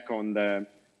deep tech, on the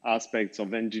aspects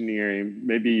of engineering.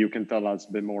 Maybe you can tell us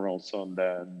a bit more also on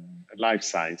the life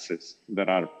sciences that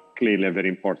are clearly a very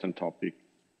important topic.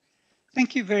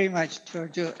 Thank you very much,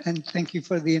 Giorgio, and thank you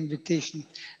for the invitation.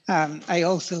 I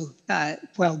also,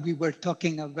 while we were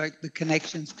talking about the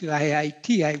connections to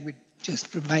IIT, I would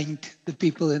just remind the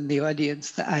people in the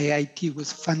audience that IIT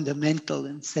was fundamental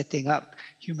in setting up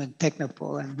Human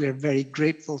Technopole, and we're very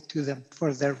grateful to them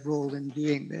for their role in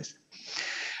doing this.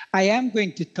 I am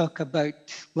going to talk about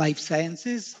life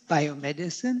sciences,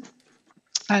 biomedicine,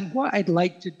 and what I'd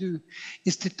like to do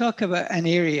is to talk about an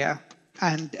area,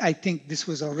 and I think this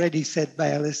was already said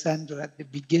by Alessandro at the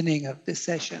beginning of the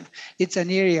session. It's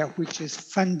an area which is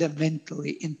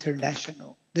fundamentally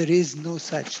international. There is no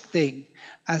such thing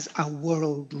as a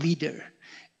world leader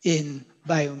in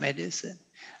biomedicine.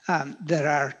 There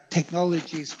are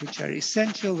technologies which are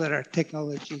essential. There are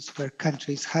technologies where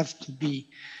countries have to be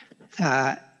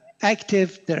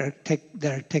active. There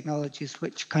are technologies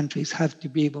which countries have to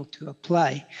be able to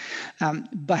apply.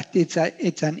 But it's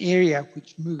an area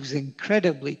which moves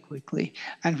incredibly quickly,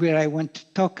 and where I want to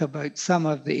talk about some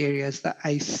of the areas that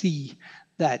I see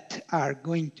that are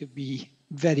going to be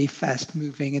very fast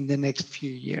moving in the next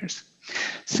few years.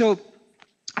 So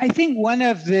I think one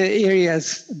of the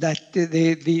areas that the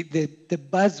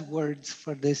buzzwords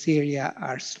for this area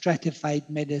are stratified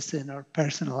medicine or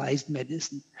personalized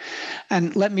medicine.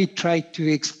 And let me try to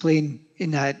explain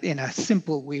in a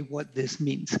simple way what this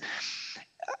means.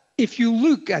 If you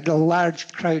look at a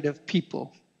large crowd of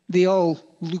people, they all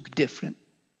look different.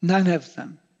 None of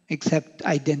them, except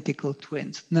identical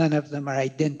twins, none of them are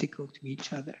identical to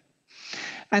each other.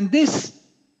 And this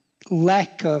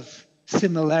lack of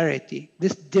similarity,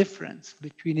 this difference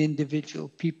between individual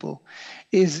people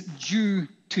is due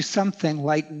to something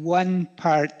like 1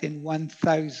 part in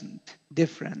 1,000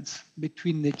 difference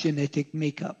between the genetic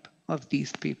makeup of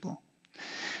these people.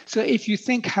 So if you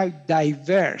think how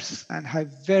diverse and how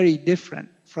very different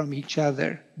from each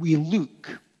other we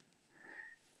look,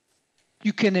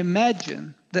 you can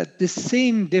imagine that the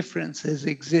same differences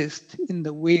exist in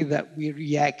the way that we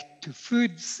react to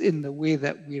foods, in the way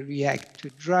that we react to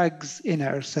drugs, in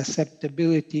our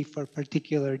susceptibility for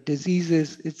particular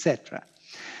diseases, etc.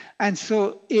 And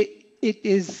so it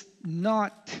is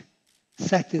not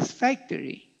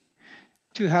satisfactory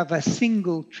to have a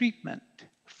single treatment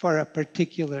for a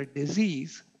particular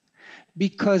disease,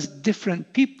 because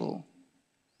different people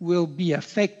will be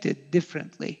affected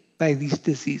differently by these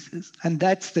diseases. And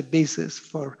that's the basis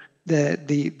for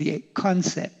the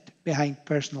concept behind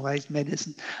personalized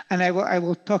medicine. And I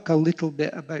will talk a little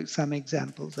bit about some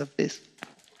examples of this.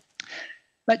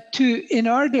 But in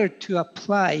order to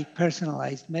apply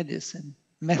personalized medicine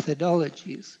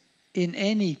methodologies in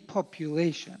any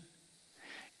population,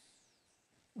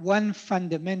 one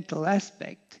fundamental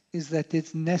aspect is that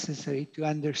it's necessary to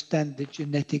understand the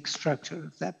genetic structure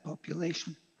of that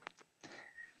population.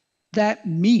 That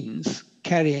means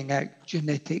carrying out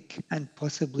genetic and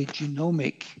possibly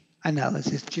genomic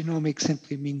analysis. Genomic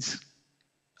simply means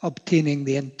obtaining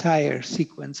the entire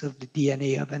sequence of the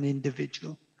DNA of an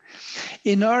individual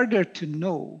in order to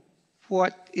know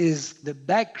what is the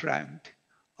background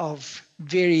of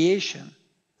variation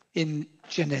in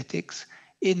genetics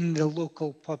in the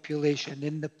local population,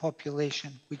 in the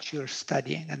population which you're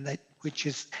studying and which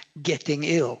is getting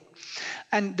ill.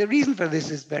 And the reason for this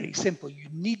is very simple. You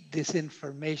need this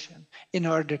information in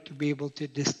order to be able to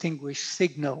distinguish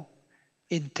signal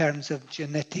in terms of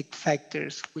genetic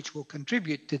factors which will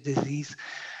contribute to disease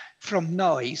from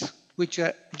noise, which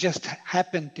just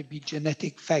happen to be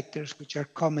genetic factors which are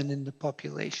common in the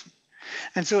population.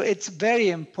 And so it's very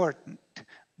important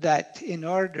that in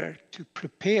order to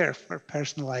prepare for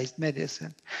personalized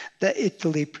medicine, that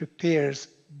Italy prepares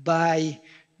by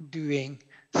doing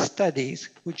studies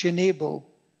which enable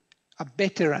a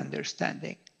better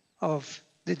understanding of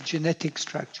the genetic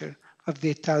structure of the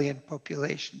Italian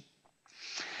population.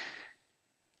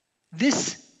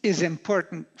 This is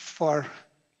important for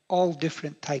all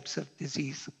different types of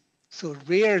disease. So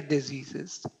rare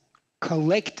diseases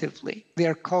collectively,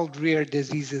 they're called rare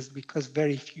diseases because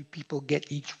very few people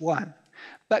get each one.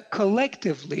 But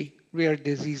collectively, rare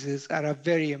diseases are a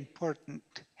very important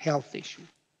health issue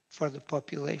for the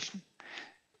population.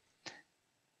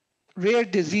 Rare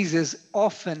diseases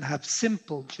often have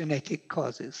simple genetic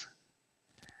causes,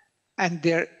 and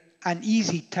they're an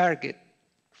easy target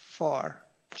for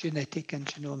genetic and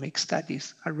genomic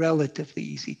studies, a relatively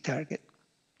easy target.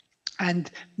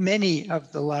 And many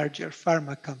of the larger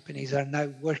pharma companies are now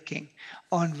working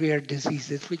on rare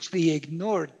diseases, which they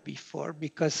ignored before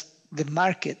because the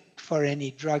market for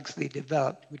any drugs they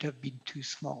developed would have been too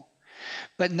small.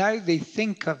 But now they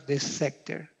think of this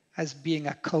sector as being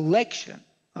a collection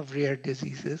of rare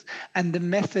diseases, and the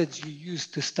methods you use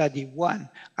to study one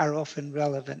are often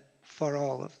relevant for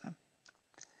all of them.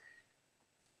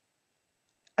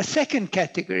 A second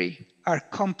category are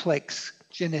complex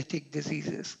genetic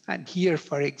diseases. And here,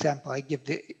 for example, I give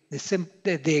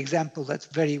the example that's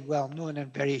very well known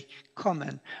and very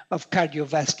common of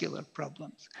cardiovascular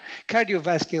problems.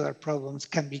 Cardiovascular problems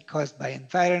can be caused by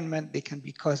environment, they can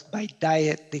be caused by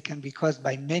diet, they can be caused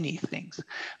by many things.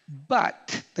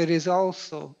 But there is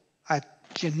also a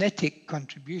genetic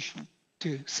contribution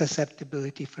to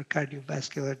susceptibility for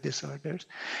cardiovascular disorders.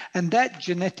 And that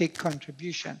genetic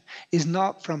contribution is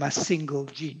not from a single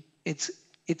gene.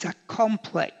 It's a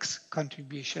complex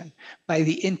contribution by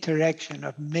the interaction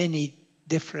of many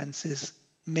differences,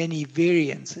 many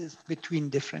variances between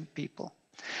different people.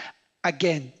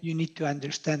 Again, you need to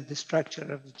understand the structure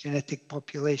of the genetic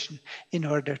population in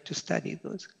order to study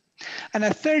those. And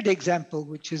a third example,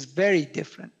 which is very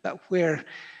different, but where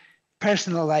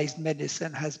personalized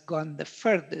medicine has gone the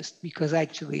furthest, because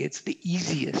actually it's the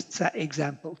easiest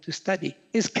example to study,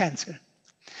 is cancer.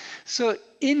 So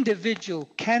individual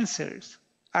cancers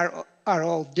are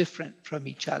all different from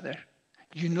each other.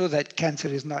 You know that cancer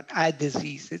is not a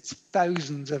disease, it's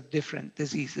thousands of different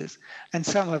diseases. And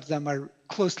some of them are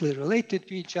closely related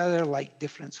to each other, like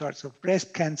different sorts of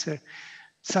breast cancer.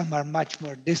 Some are much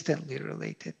more distantly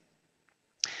related.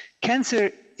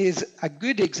 Cancer is a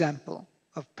good example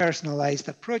of personalized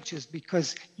approaches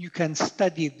because you can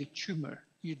study the tumor.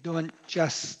 You don't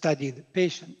just study the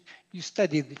patient, you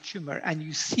study the tumor and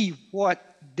you see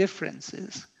what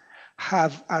differences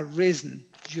have arisen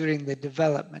during the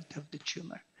development of the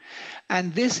tumor.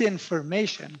 And this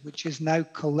information, which is now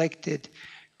collected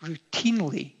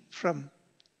routinely from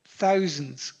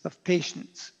thousands of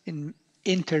patients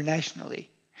internationally,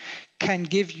 can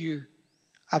give you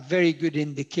a very good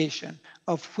indication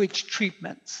of which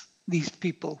treatments these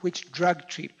people, which drug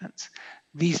treatments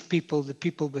these people, the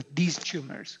people with these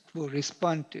tumors, will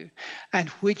respond to, and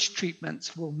which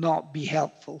treatments will not be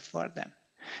helpful for them.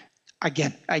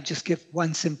 Again, I just give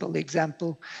one simple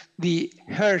example. The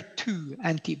HER2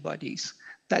 antibodies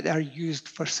that are used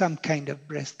for some kind of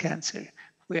breast cancer,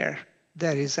 where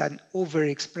there is an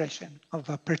overexpression of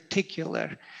a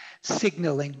particular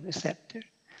signaling receptor.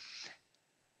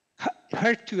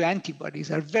 HER2 antibodies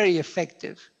are very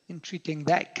effective in treating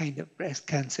that kind of breast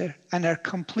cancer and are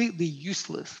completely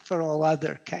useless for all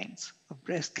other kinds of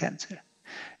breast cancer.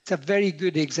 It's a very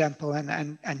good example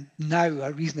and now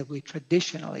a reasonably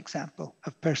traditional example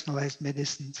of personalized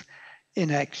medicines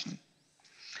in action.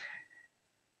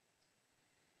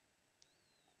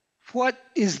 What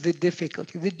is the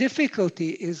difficulty? The difficulty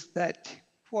is that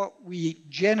what we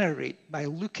generate by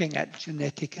looking at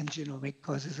genetic and genomic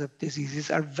causes of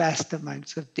diseases are vast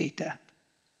amounts of data.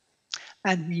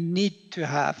 And we need to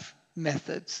have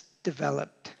methods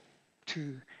developed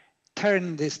to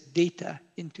turn this data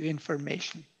into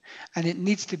information. And it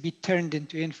needs to be turned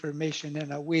into information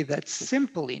in a way that's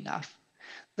simple enough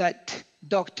that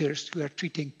doctors who are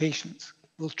treating patients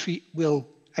will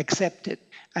accept it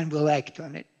and will act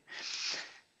on it.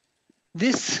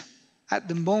 This, at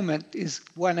the moment, is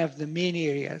one of the main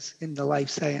areas in the life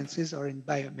sciences or in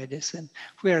biomedicine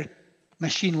where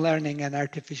machine learning and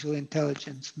artificial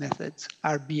intelligence methods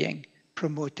are being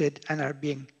promoted and are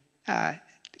being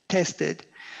tested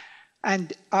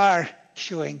and are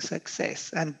showing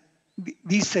success. And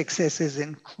these successes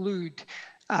include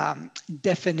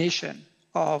definition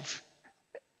of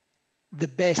the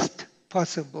best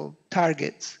possible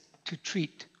targets to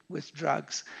treat with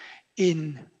drugs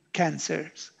in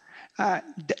cancers,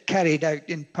 carried out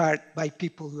in part by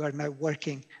people who are now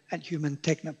working at Human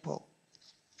Technopole.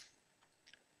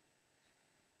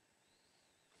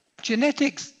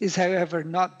 Genetics is, however,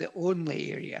 not the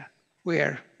only area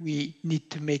where we need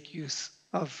to make use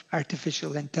of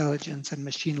artificial intelligence and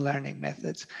machine learning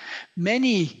methods.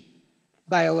 Many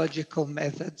biological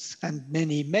methods and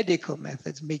many medical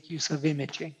methods make use of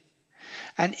imaging.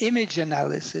 And image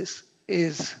analysis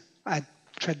is a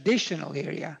traditional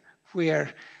area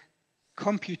where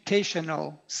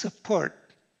computational support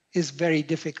is very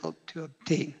difficult to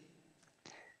obtain.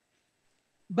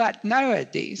 But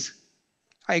nowadays,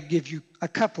 I give you a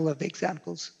couple of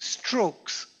examples.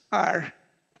 Strokes are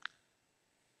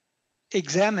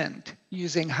examined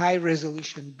using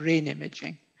high-resolution brain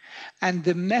imaging, and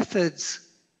the methods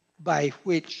by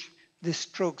which the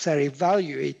strokes are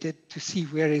evaluated to see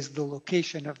where is the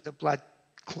location of the blood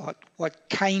clot, what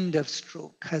kind of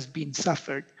stroke has been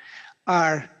suffered,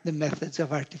 are the methods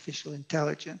of artificial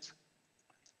intelligence.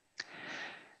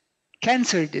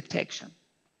 Cancer detection.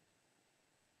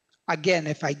 Again,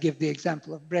 if I give the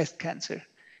example of breast cancer,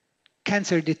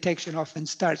 cancer detection often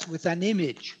starts with an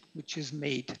image which is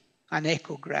made, an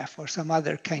echograph or some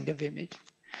other kind of image.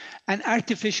 And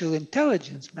artificial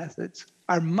intelligence methods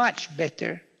are much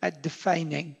better at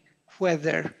defining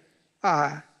whether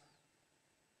a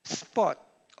spot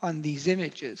on these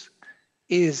images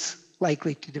is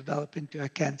likely to develop into a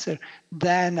cancer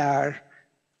than are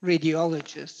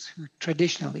radiologists who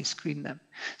traditionally screen them.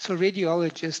 So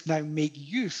radiologists now make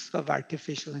use of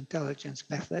artificial intelligence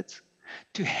methods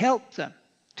to help them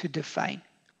to define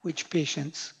which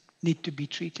patients need to be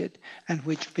treated and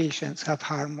which patients have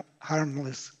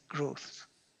harmless growths.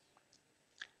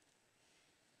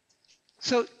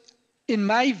 So in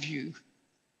my view,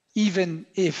 even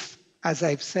if, as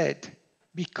I've said,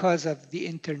 because of the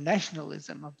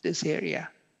internationalism of this area,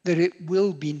 there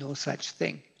will be no such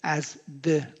thing as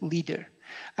the leader.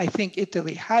 I think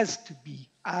Italy has to be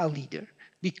a leader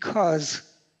because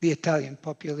the Italian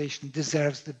population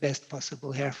deserves the best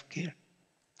possible health care.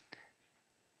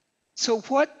 So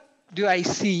what do I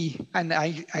see? And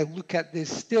I look at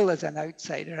this still as an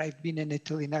outsider. I've been in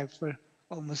Italy now for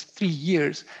almost 3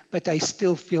 years, but I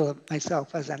still feel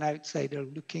myself as an outsider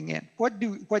looking in. What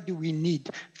do we need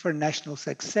for national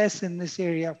success in this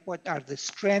area? What are the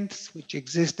strengths which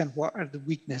exist and what are the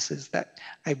weaknesses that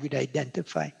I would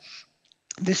identify?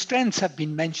 The strengths have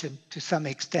been mentioned to some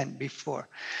extent before.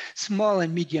 Small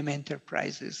and medium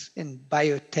enterprises in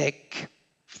biotech,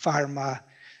 pharma,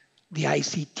 the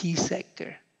ICT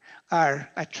sector are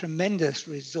a tremendous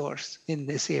resource in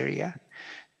this area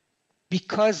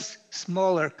because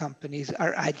smaller companies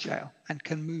are agile and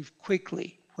can move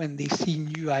quickly when they see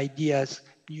new ideas,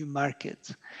 new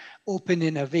markets. Open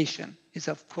innovation is,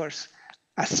 of course,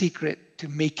 a secret to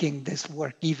making this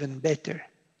work even better.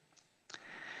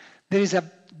 There is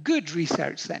a good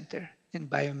research center in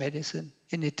biomedicine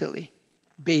in Italy,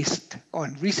 based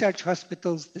on research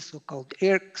hospitals, the so-called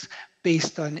IRCs,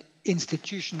 based on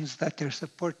institutions that are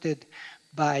supported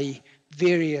by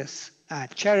various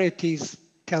charities,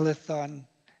 telethon,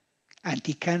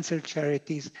 anti-cancer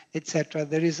charities, etc.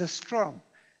 There is a strong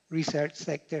research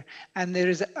sector, and there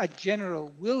is a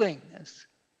general willingness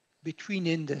between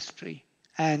industry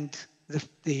and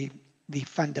the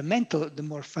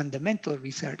more fundamental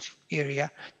research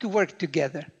area to work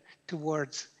together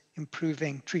towards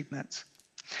improving treatments.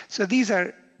 So these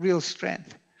are real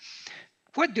strengths.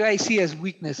 What do I see as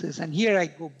weaknesses? And here I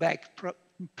go back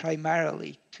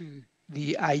primarily to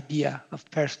the idea of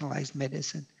personalized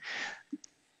medicine.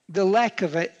 The lack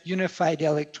of a unified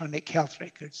electronic health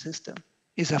record system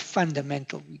is a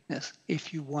fundamental weakness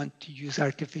if you want to use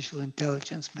artificial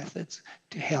intelligence methods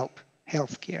to help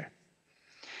healthcare.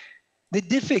 The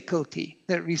difficulty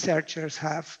that researchers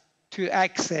have to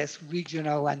access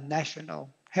regional and national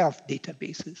health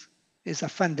databases is a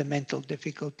fundamental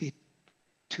difficulty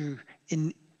to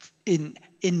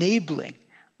enabling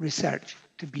research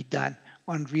to be done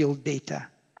on real data.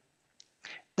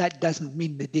 That doesn't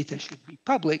mean the data should be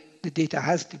public. The data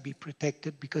has to be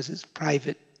protected because it's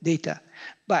private data,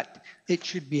 but it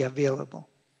should be available.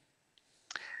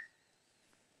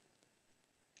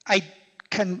 I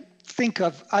can think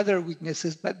of other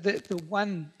weaknesses, but the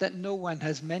one that no one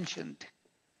has mentioned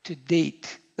to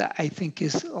date that I think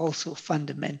is also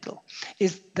fundamental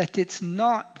is that it's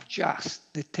not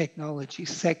just the technology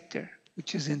sector,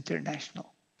 which is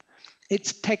international.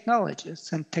 It's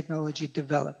technologists and technology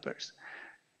developers.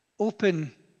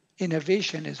 Open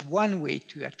innovation is one way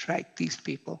to attract these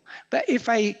people. But if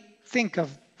I think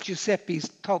of Giuseppe's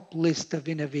top list of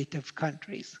innovative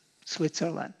countries,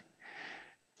 Switzerland,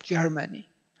 Germany,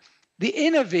 the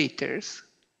innovators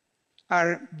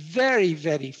are very,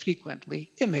 very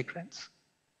frequently immigrants.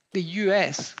 The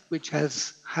US, which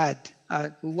has had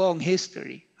a long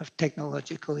history of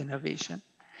technological innovation,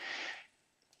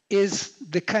 is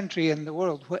the country in the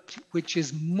world which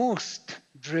is most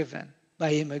driven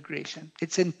by immigration.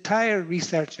 Its entire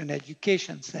research and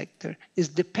education sector is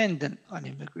dependent on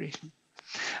immigration.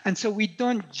 And so we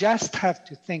don't just have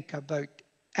to think about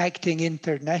acting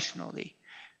internationally.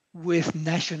 with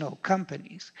national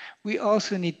companies. We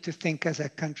also need to think as a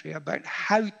country about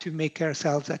how to make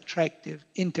ourselves attractive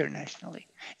internationally.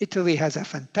 Italy has a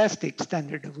fantastic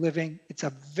standard of living. It's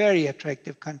a very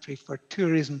attractive country for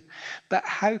tourism, but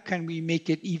how can we make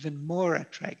it even more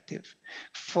attractive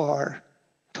for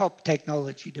top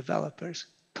technology developers,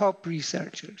 top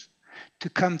researchers to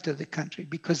come to the country?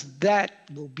 Because that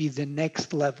will be the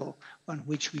next level on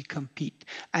which we compete.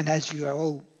 And as you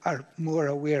all are more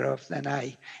aware of than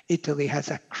I, Italy has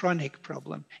a chronic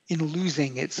problem in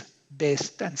losing its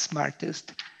best and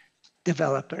smartest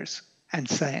developers and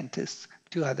scientists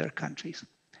to other countries.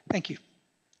 Thank you.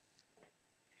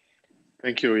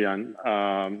 Thank you, Iain.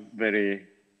 Very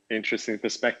interesting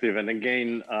perspective. And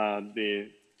again, I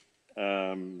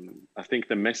think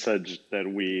the message that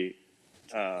we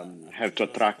have to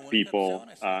attract people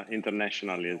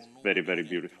internationally is very, very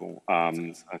beautiful.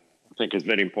 I think it's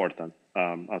very important,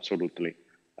 absolutely.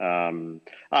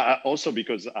 Also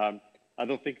because I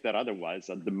don't think that otherwise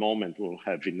at the moment we'll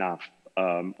have enough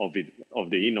of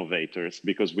the innovators,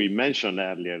 because we mentioned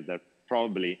earlier that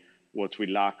probably what we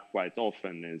lack quite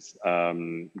often is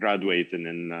graduating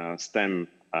in STEM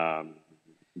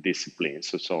disciplines.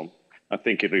 So I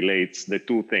think it relates, the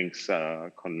two things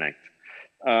connect.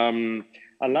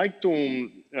 I'd like to,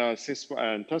 since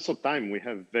in terms of time, we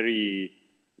have very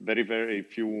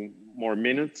few more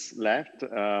minutes left.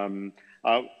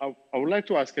 I would like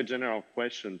to ask a general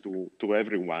question to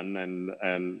everyone,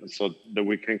 and so that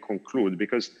we can conclude,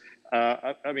 because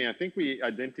I mean, I think we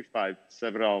identified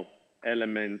several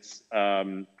elements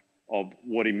of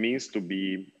what it means to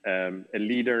be a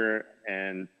leader,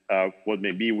 and what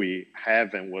maybe we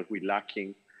have and what we're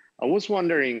lacking. I was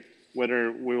wondering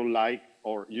whether we'll like,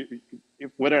 or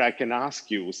whether I can ask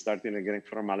you, starting again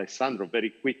from Alessandro, very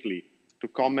quickly, to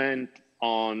comment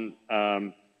on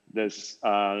this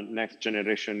Next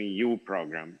Generation EU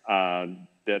program.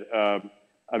 That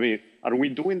I mean, are we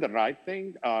doing the right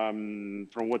thing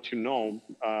from what you know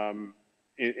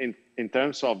in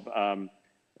terms of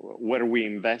where we're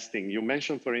investing? You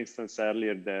mentioned, for instance,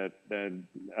 earlier that the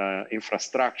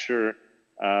infrastructure,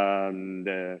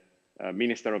 the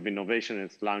Minister of Innovation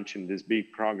is launching this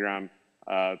big program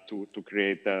to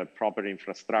create the proper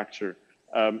infrastructure.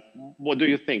 What do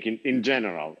you think in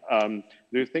general?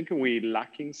 Do you think we're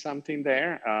lacking something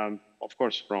there? Of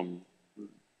course, from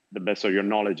the best of your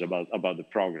knowledge about the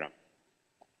program.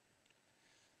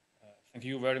 Thank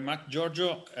you very much,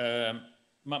 Giorgio.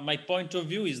 My point of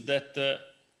view is that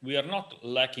we are not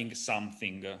lacking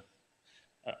something.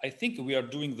 I think we are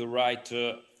doing the right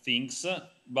things,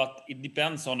 but it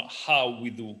depends on how we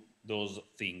do those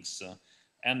things.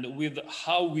 And with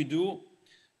how we do,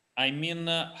 I mean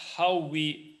how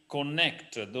we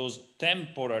connect those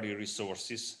temporary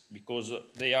resources, because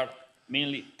they are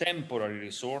mainly temporary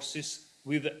resources,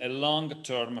 with a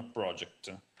long-term project.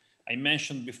 I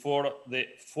mentioned before the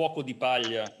fuoco di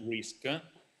paglia risk,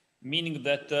 meaning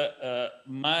that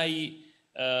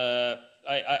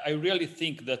I really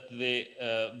think that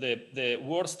the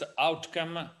worst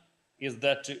outcome is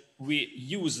that we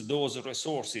use those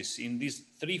resources in these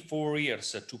 3-4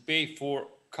 years to pay for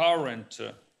current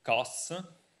costs,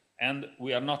 and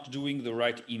we are not doing the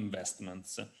right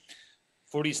investments.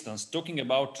 For instance, talking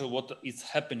about what is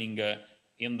happening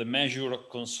in the measure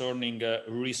concerning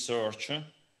research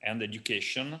and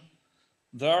education,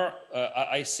 there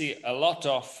I see a lot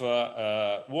of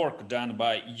work done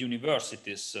by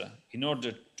universities in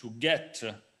order to get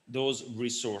those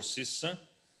resources,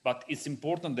 but it's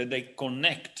important that they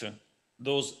connect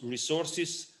those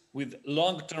resources with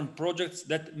long-term projects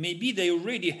that maybe they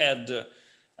already had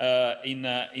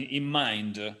in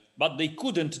mind, but they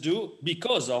couldn't do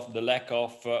because of the lack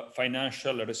of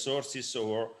financial resources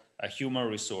or human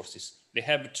resources. They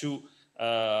have to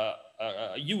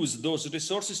use those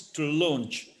resources to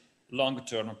launch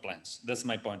long-term plans. That's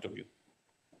my point of view.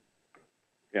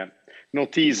 Yeah,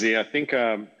 not easy. I think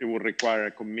it would require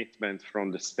a commitment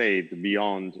from the state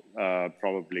beyond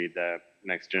probably the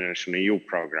Next Generation EU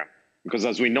program, because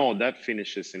as we know, that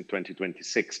finishes in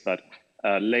 2026, but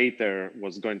later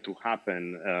what's going to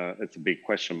happen, it's a big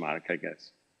question mark, I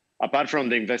guess. Apart from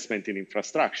the investment in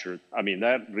infrastructure, I mean,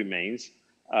 that remains,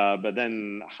 but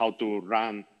then how to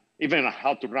run, even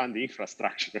how to run the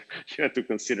infrastructure, you have to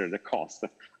consider the cost,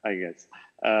 I guess.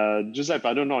 Giuseppe,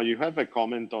 I don't know, you have a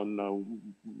comment on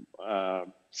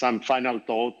some final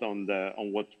thought on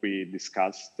what we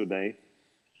discussed today?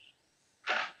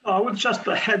 I would just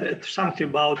add something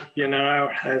about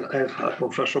PNRR, as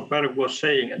Professor Perego was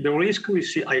saying. The risk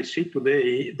I see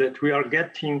today that we are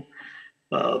getting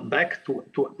back to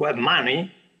have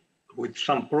money with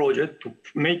some project, to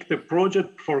make the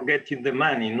project for getting the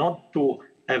money, not to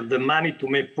have the money to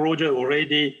make project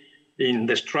already in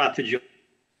the strategy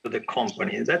of the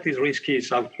company. That is risky,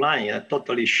 is outlying,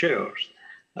 totally shares.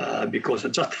 Because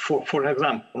just for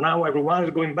example, now everyone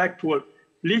is going back to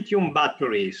lithium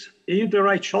batteries. Is the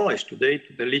right choice today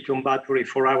to the lithium battery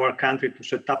for our country to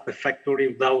set up a factory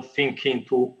without thinking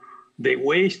to the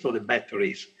waste of the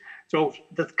batteries? So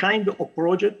that kind of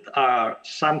project are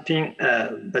something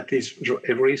that is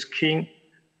risking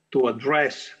to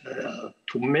address,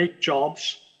 to make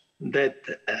jobs that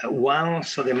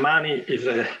once the money is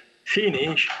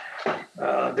finished,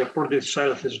 the project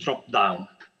itself is dropped down.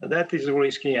 That is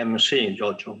risky, I'm saying,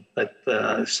 Giorgio, that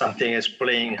something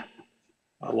explain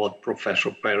what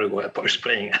Professor Perego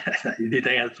explained. He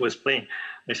didn't have to explain.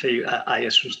 I say, I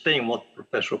sustain what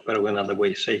Professor Perego another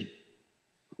way said.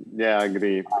 Yeah, I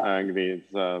agree. It's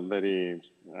very...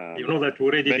 you know that we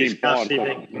already discussed it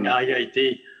in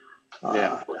IIT,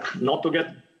 not to get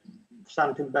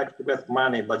something back to get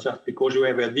money, but just because you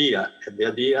have an idea, and the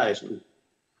idea is to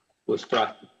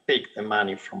extract, take the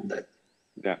money from that.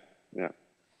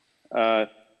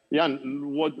 Iain,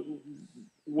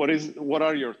 what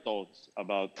are your thoughts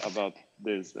about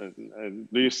this?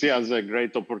 Do you see it as a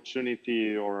great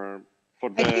opportunity or for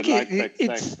the high-tech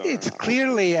sector? It's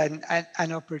clearly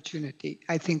an opportunity.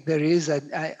 I think there is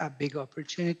a big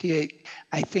opportunity.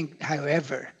 I think,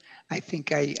 however, I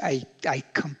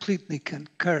completely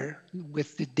concur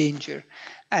with the danger.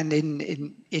 And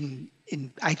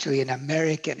actually in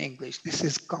American English, this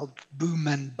is called boom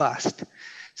and bust.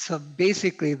 So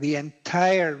basically the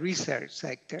entire research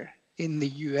sector in the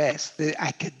US, the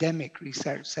academic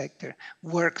research sector,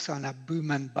 works on a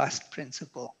boom and bust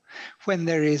principle. When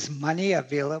there is money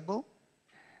available,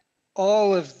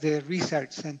 all of the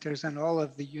research centers and all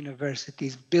of the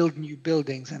universities build new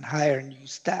buildings and hire new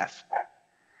staff.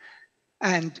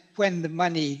 And when the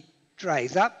money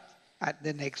dries up at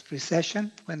the next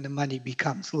recession, when the money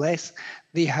becomes less,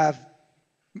 they have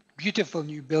beautiful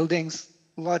new buildings,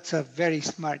 lots of very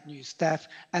smart new staff,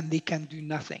 and they can do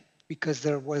nothing because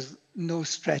there was no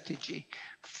strategy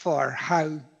for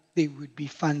how they would be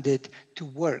funded to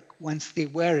work once they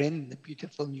were in the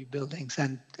beautiful new buildings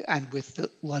and with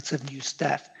lots of new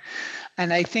staff.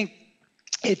 And I think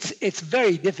it's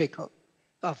very difficult,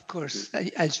 of course,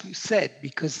 as you said,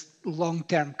 because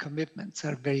long-term commitments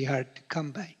are very hard to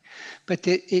come by. But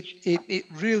it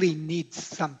really needs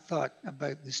some thought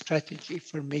about the strategy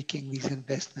for making these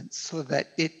investments so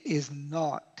that it is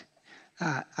not,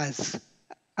 as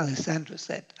Alessandro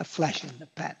said, a flash in the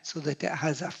pan, so that it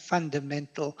has a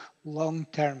fundamental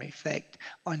long-term effect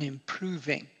on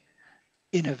improving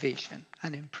innovation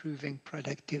and improving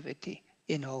productivity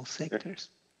in all sectors.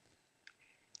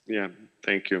 Yeah,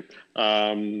 thank you.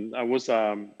 I was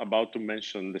about to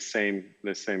mention the same.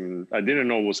 I didn't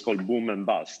know it was called boom and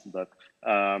bust, but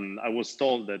I was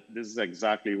told that this is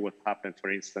exactly what happened, for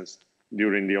instance,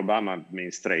 during the Obama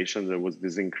administration. There was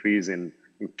this increase in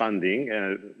funding,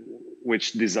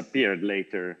 which disappeared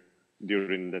later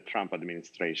during the Trump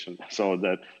administration. So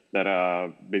that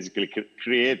basically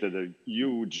created a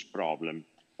huge problem.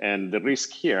 And the risk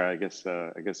here, I guess,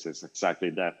 is exactly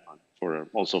that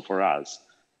also for us.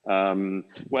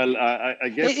 Well, I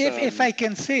guess if I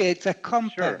can say, it's a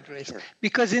compound risk,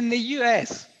 because in the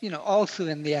US, also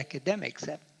in the academic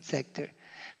sector,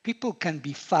 people can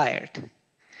be fired.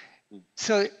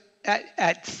 So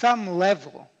at some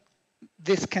level,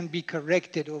 this can be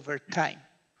corrected over time.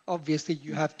 Obviously,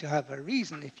 you have to have a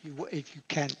reason if you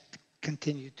can't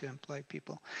continue to employ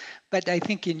people. But I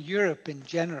think in Europe in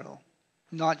general,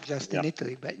 not just in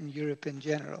Italy, but in Europe in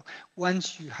general,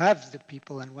 once you have the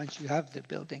people and once you have the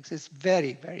buildings, it's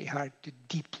very, very hard to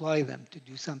deploy them to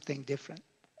do something different.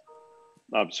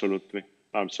 Absolutely.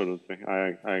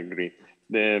 I agree.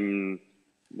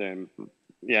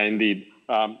 Yeah, indeed.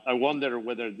 I wonder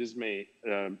whether this may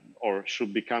or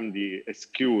should become the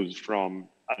excuse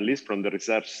at least from the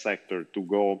research sector, to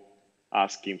go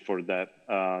asking for that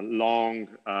long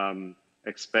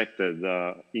expected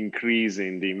increase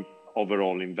in the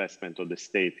overall investment of the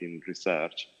state in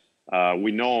research.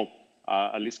 We know,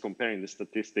 at least comparing the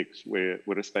statistics with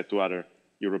respect to other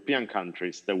European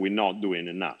countries, that we're not doing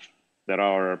enough. That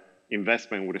our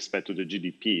investment with respect to the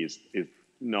GDP is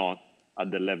not at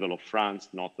the level of France,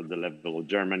 not at the level of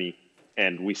Germany.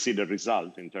 And we see the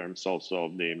result in terms also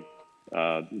of the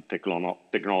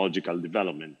technological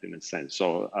development, in a sense.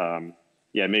 So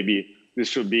yeah, maybe this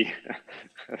should be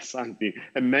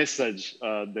a message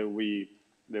that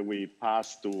we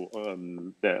pass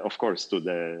to, of course, to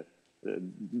the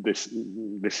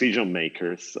decision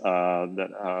makers,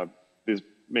 that this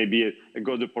may be a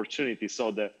good opportunity,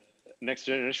 so that next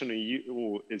generation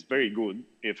EU is very good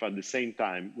if at the same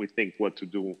time we think what to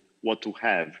do, what to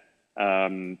have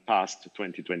past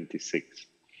 2026.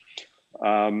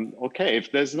 Okay,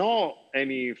 if there's no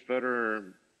any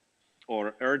further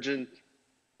or urgent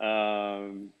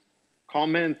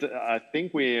comment, I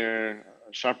think we're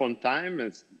sharp on time.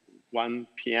 It's 1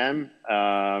 p.m.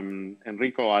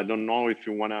 Enrico, I don't know if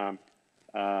you want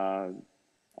to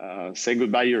say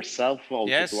goodbye yourself.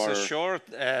 Yes, sure.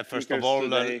 First of all,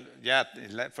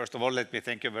 let me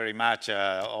thank you very much,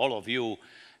 all of you,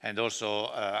 and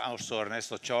also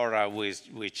Ernesto Chora,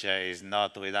 which is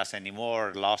not with us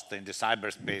anymore, lost in the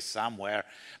cyberspace somewhere,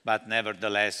 but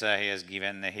nevertheless he has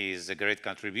given his great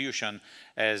contribution,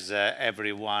 as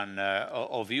every one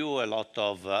of you, a lot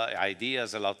of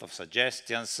ideas, a lot of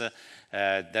suggestions.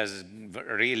 There's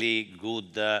really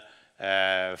good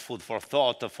food for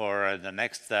thought for the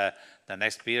next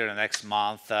period, the next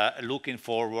month. Looking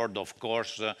forward, of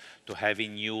course, to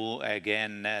having you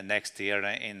again next year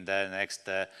in the next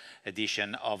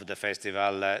edition of the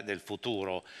Festival del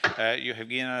Futuro. You have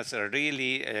given us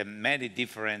really many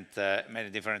different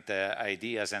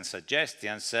ideas and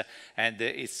suggestions, and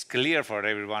it's clear for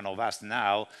every one of us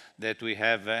now that we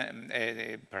have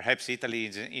perhaps Italy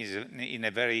is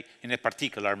in a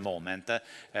particular moment.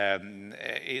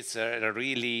 It's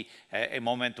really a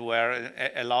moment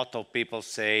where a lot of people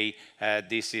say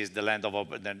this is the land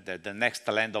of the next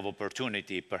land of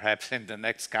opportunity. Perhaps in the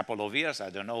next couple of years, I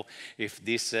don't know if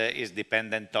this is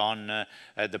dependent on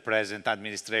the present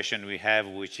administration we have,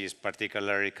 which is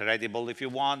particularly credible, if you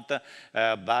want,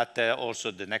 but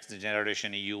also the next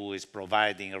generation EU is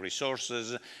providing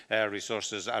resources.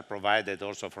 Resources are provided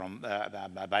also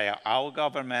by our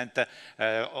government.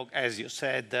 As you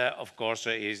said, of course,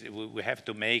 we have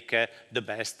to make the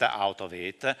best out of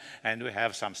it, and we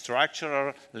have some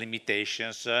structural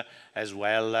limitations as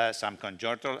well, some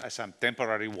conjunctural, some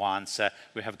temporary ones.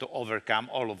 We have to overcome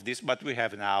all of this, but we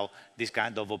have now this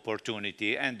kind of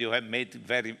opportunity, and you have made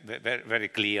very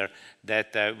clear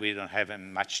that we don't have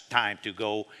much time to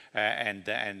go and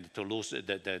to lose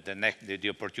the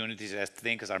opportunities as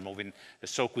things are moving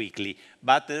so quickly.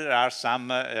 But there are some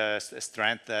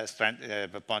point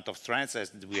of strength,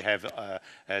 as we have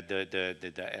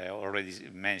the already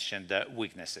mentioned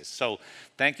weaknesses. So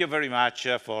thank you very much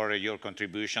for your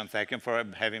contribution. Thank you for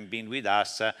having been with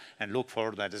us, and look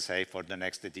forward, as I say, for the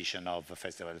next edition of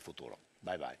Festival del Futuro.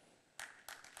 Bye bye.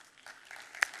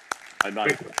 Bye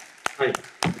bye.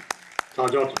 Ciao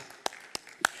Giorgio.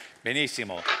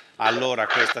 Benissimo, allora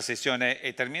questa sessione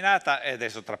è terminata e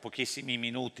adesso tra pochissimi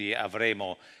minuti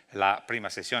avremo la prima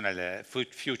sessione del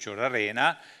Future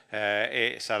Arena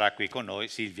e sarà qui con noi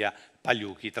Silvia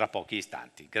Pagliuchi tra pochi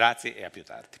istanti. Grazie e a più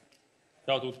tardi.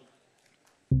 Ciao a tutti.